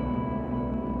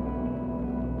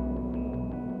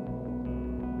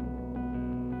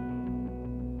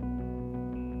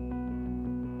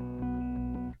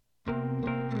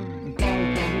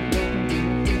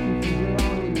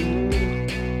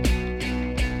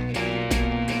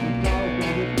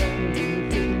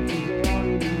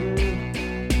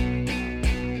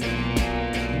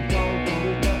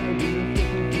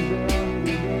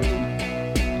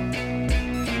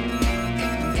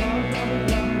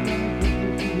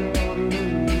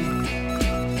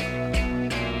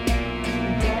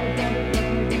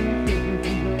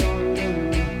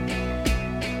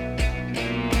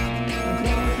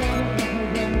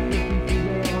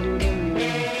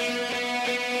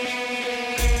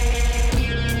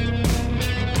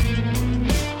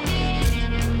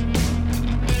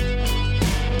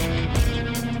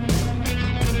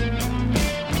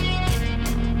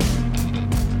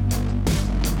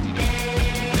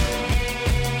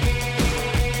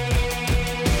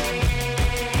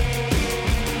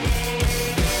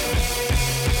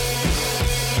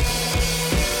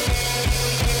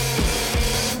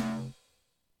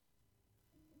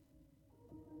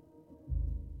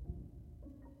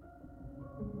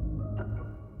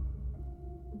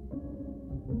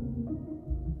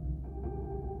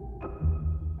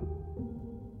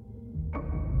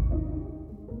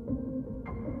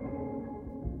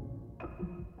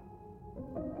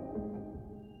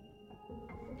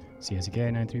 CSK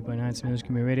 93.9 Smithers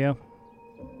Community Radio.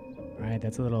 All right,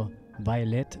 that's a little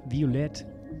Violette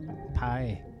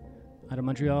Pie out of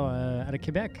Montreal, out of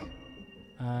Quebec.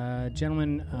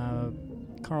 Gentleman,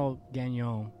 Carl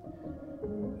Gagnon,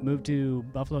 moved to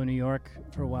Buffalo, New York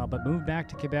for a while, but moved back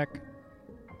to Quebec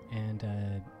and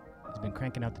has been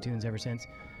cranking out the tunes ever since.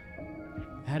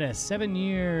 Had a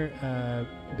 7-year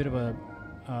bit of a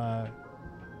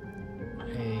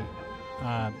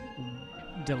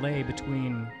delay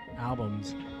between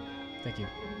albums. Thank you.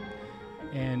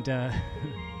 And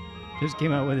just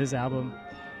came out with this album.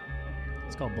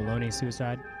 It's called Baloney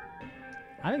Suicide.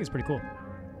 I think it's pretty cool.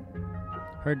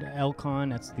 Heard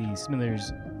Elcon, that's the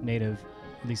Smithers native,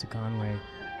 Lisa Conway,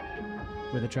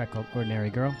 with a track called Ordinary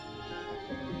Girl.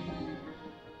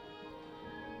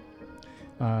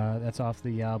 That's off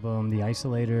the album The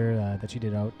Isolator that she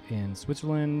did out in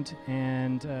Switzerland.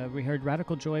 And we heard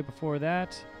Radical Joy before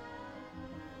that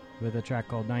with a track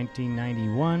called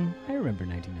 1991. I remember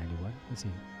 1991. Let's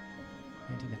see.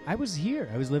 I was here.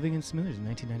 I was living in Smithers in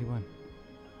 1991.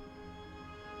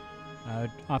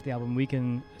 Off the album We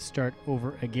Can Start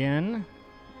Over Again.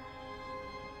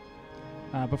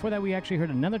 Before that, we actually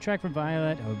heard another track from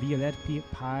Violette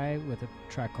Pie with a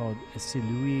track called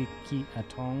Celui Qui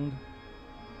Attend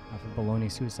for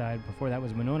Baloney Suicide. Before that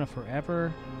was Winona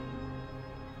Forever.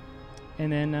 And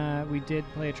then we did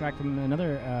play a track from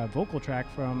another vocal track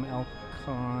from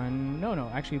Elcon.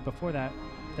 No, actually before that,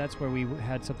 that's where we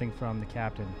had something from The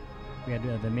Captain. We had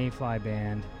the Mayfly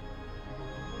Band,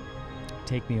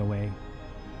 Take Me Away,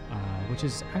 which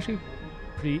is actually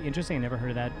pretty interesting. I never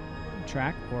heard of that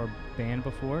track or band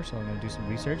before, so I'm going to do some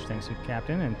research. Thanks to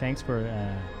Captain, and thanks for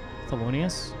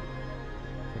Thelonious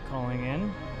for calling in.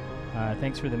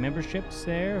 Thanks for the memberships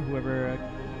there. Whoever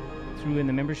threw in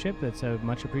the membership, that's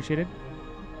much appreciated.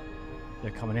 They're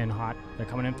coming in hot. They're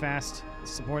coming in fast.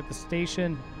 Support the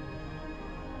station.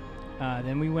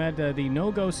 Then we had the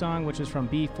No-Go song, which is from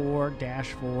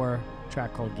B4-4,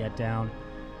 track called Get Down.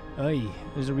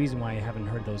 There's a reason why I haven't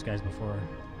heard those guys before.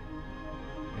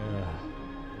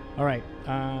 All right.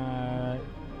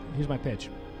 Here's my pitch.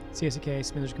 CSK,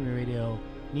 Smithers Community Radio,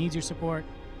 needs your support.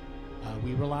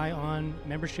 We rely on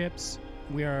memberships.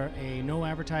 We are a no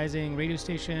advertising radio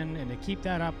station, and to keep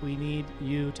that up, we need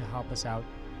you to help us out.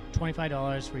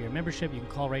 $25 for your membership. You can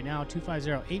call right now,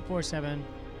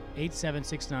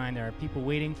 250-847-8769. There are people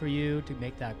waiting for you to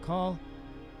make that call.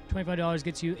 $25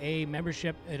 gets you a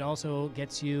membership. It also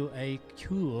gets you a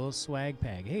cool swag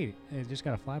bag. Hey, I just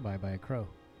got a flyby by a crow.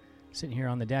 sitting here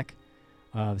on the deck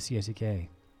of CSEK.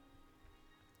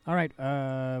 All right,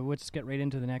 let's get right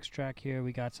into the next track here.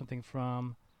 We got something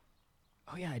from...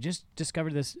 Oh, yeah, I just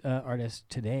discovered this artist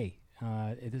today.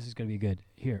 This is going to be good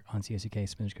here on CSEK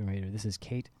Smithers Green Radio. This is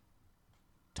Kate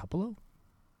Tupelo?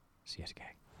 CSEK.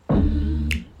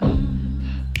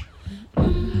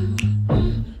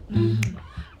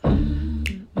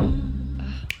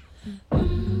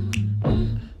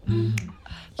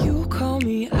 You call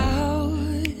me out,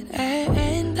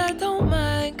 and I don't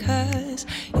mind, 'cause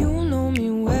you know me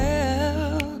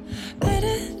well,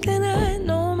 better than I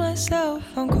know myself.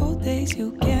 On cold days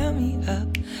you get me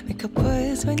up, make a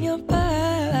buzz when you're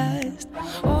buzzed.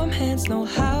 Warm hands know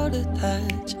how to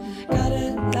touch, got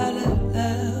a lot of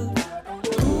love.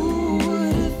 Who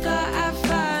would've thought I'd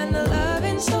find the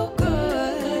loving so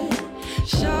good?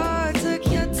 Sure took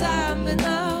your time, but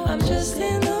now I'm just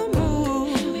in the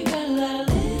mood. We got a lot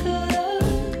of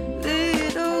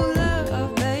little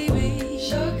love, baby.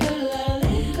 Sure got a lot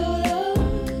of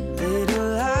little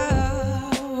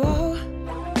love.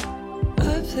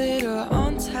 Up later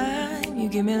on time, you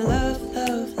give me love,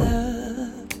 love,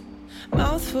 love.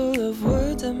 Mouthful of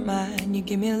words of mine, you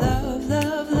give me love,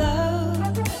 love,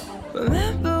 love.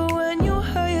 Remember when you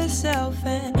hurt yourself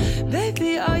and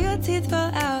baby all your teeth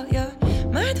fell out. Your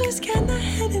mind was kinda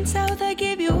heading south. I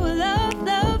gave you love,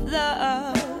 love,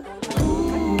 love.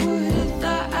 Who would've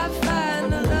thought I'd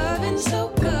find the loving so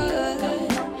good?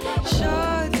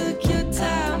 Sure took your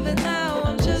time, but now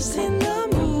I'm just in the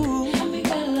mood. We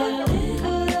got a lot of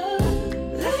little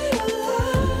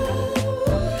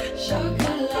love. Sure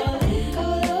got a lot of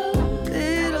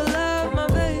little love, my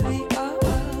baby.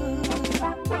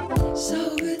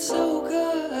 So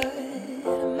good,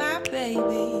 my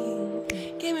baby.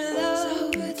 Give me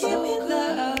love, give me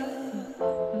love.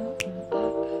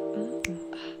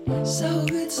 So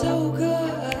good,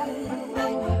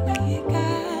 baby. You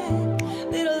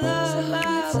got little love, my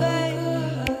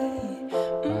baby.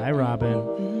 Hi, Robin.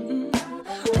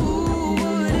 Who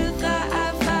would've thought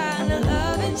I'd find the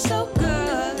loving so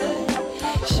good?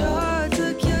 Sure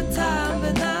took your time,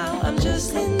 but now I'm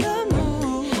just in the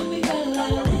mood. We got a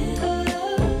lot of little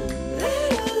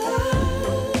love.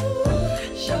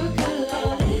 Sure got a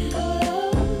lot of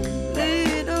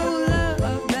little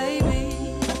love, baby.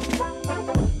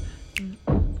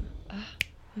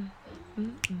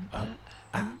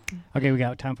 Okay, we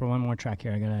got time for one more track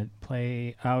here. I'm going to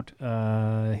play out,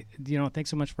 thanks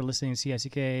so much for listening to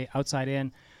CSEK Outside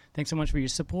In. Thanks so much for your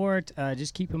support.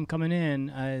 Just keep them coming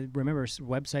in. Remember,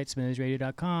 website,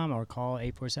 smithersradio.com, or call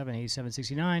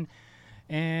 847-8769.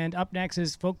 And up next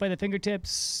is Folk by the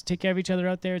Fingertips. Take care of each other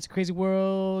out there. It's a crazy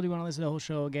world. You want to listen to the whole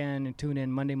show again, and tune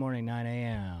in Monday morning, 9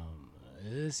 a.m.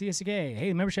 CSEK. Hey,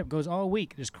 the membership goes all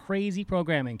week. There's crazy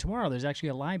programming. Tomorrow, there's actually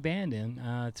a live band in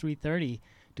 3:30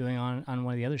 doing on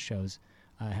one of the other shows.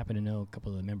 I happen to know a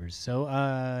couple of the members. So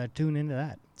tune into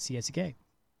that. CSEK.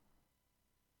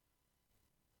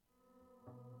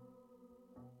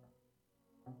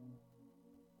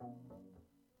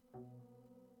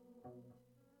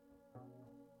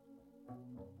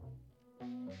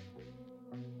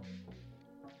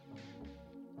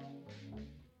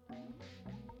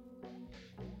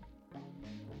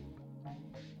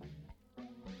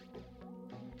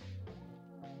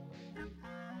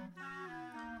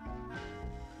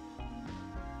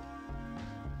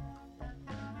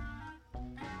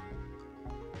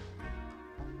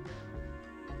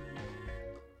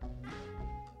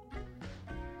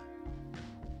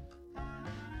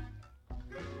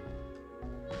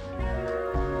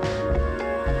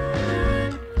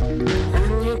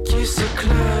 Kiss a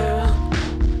cloud.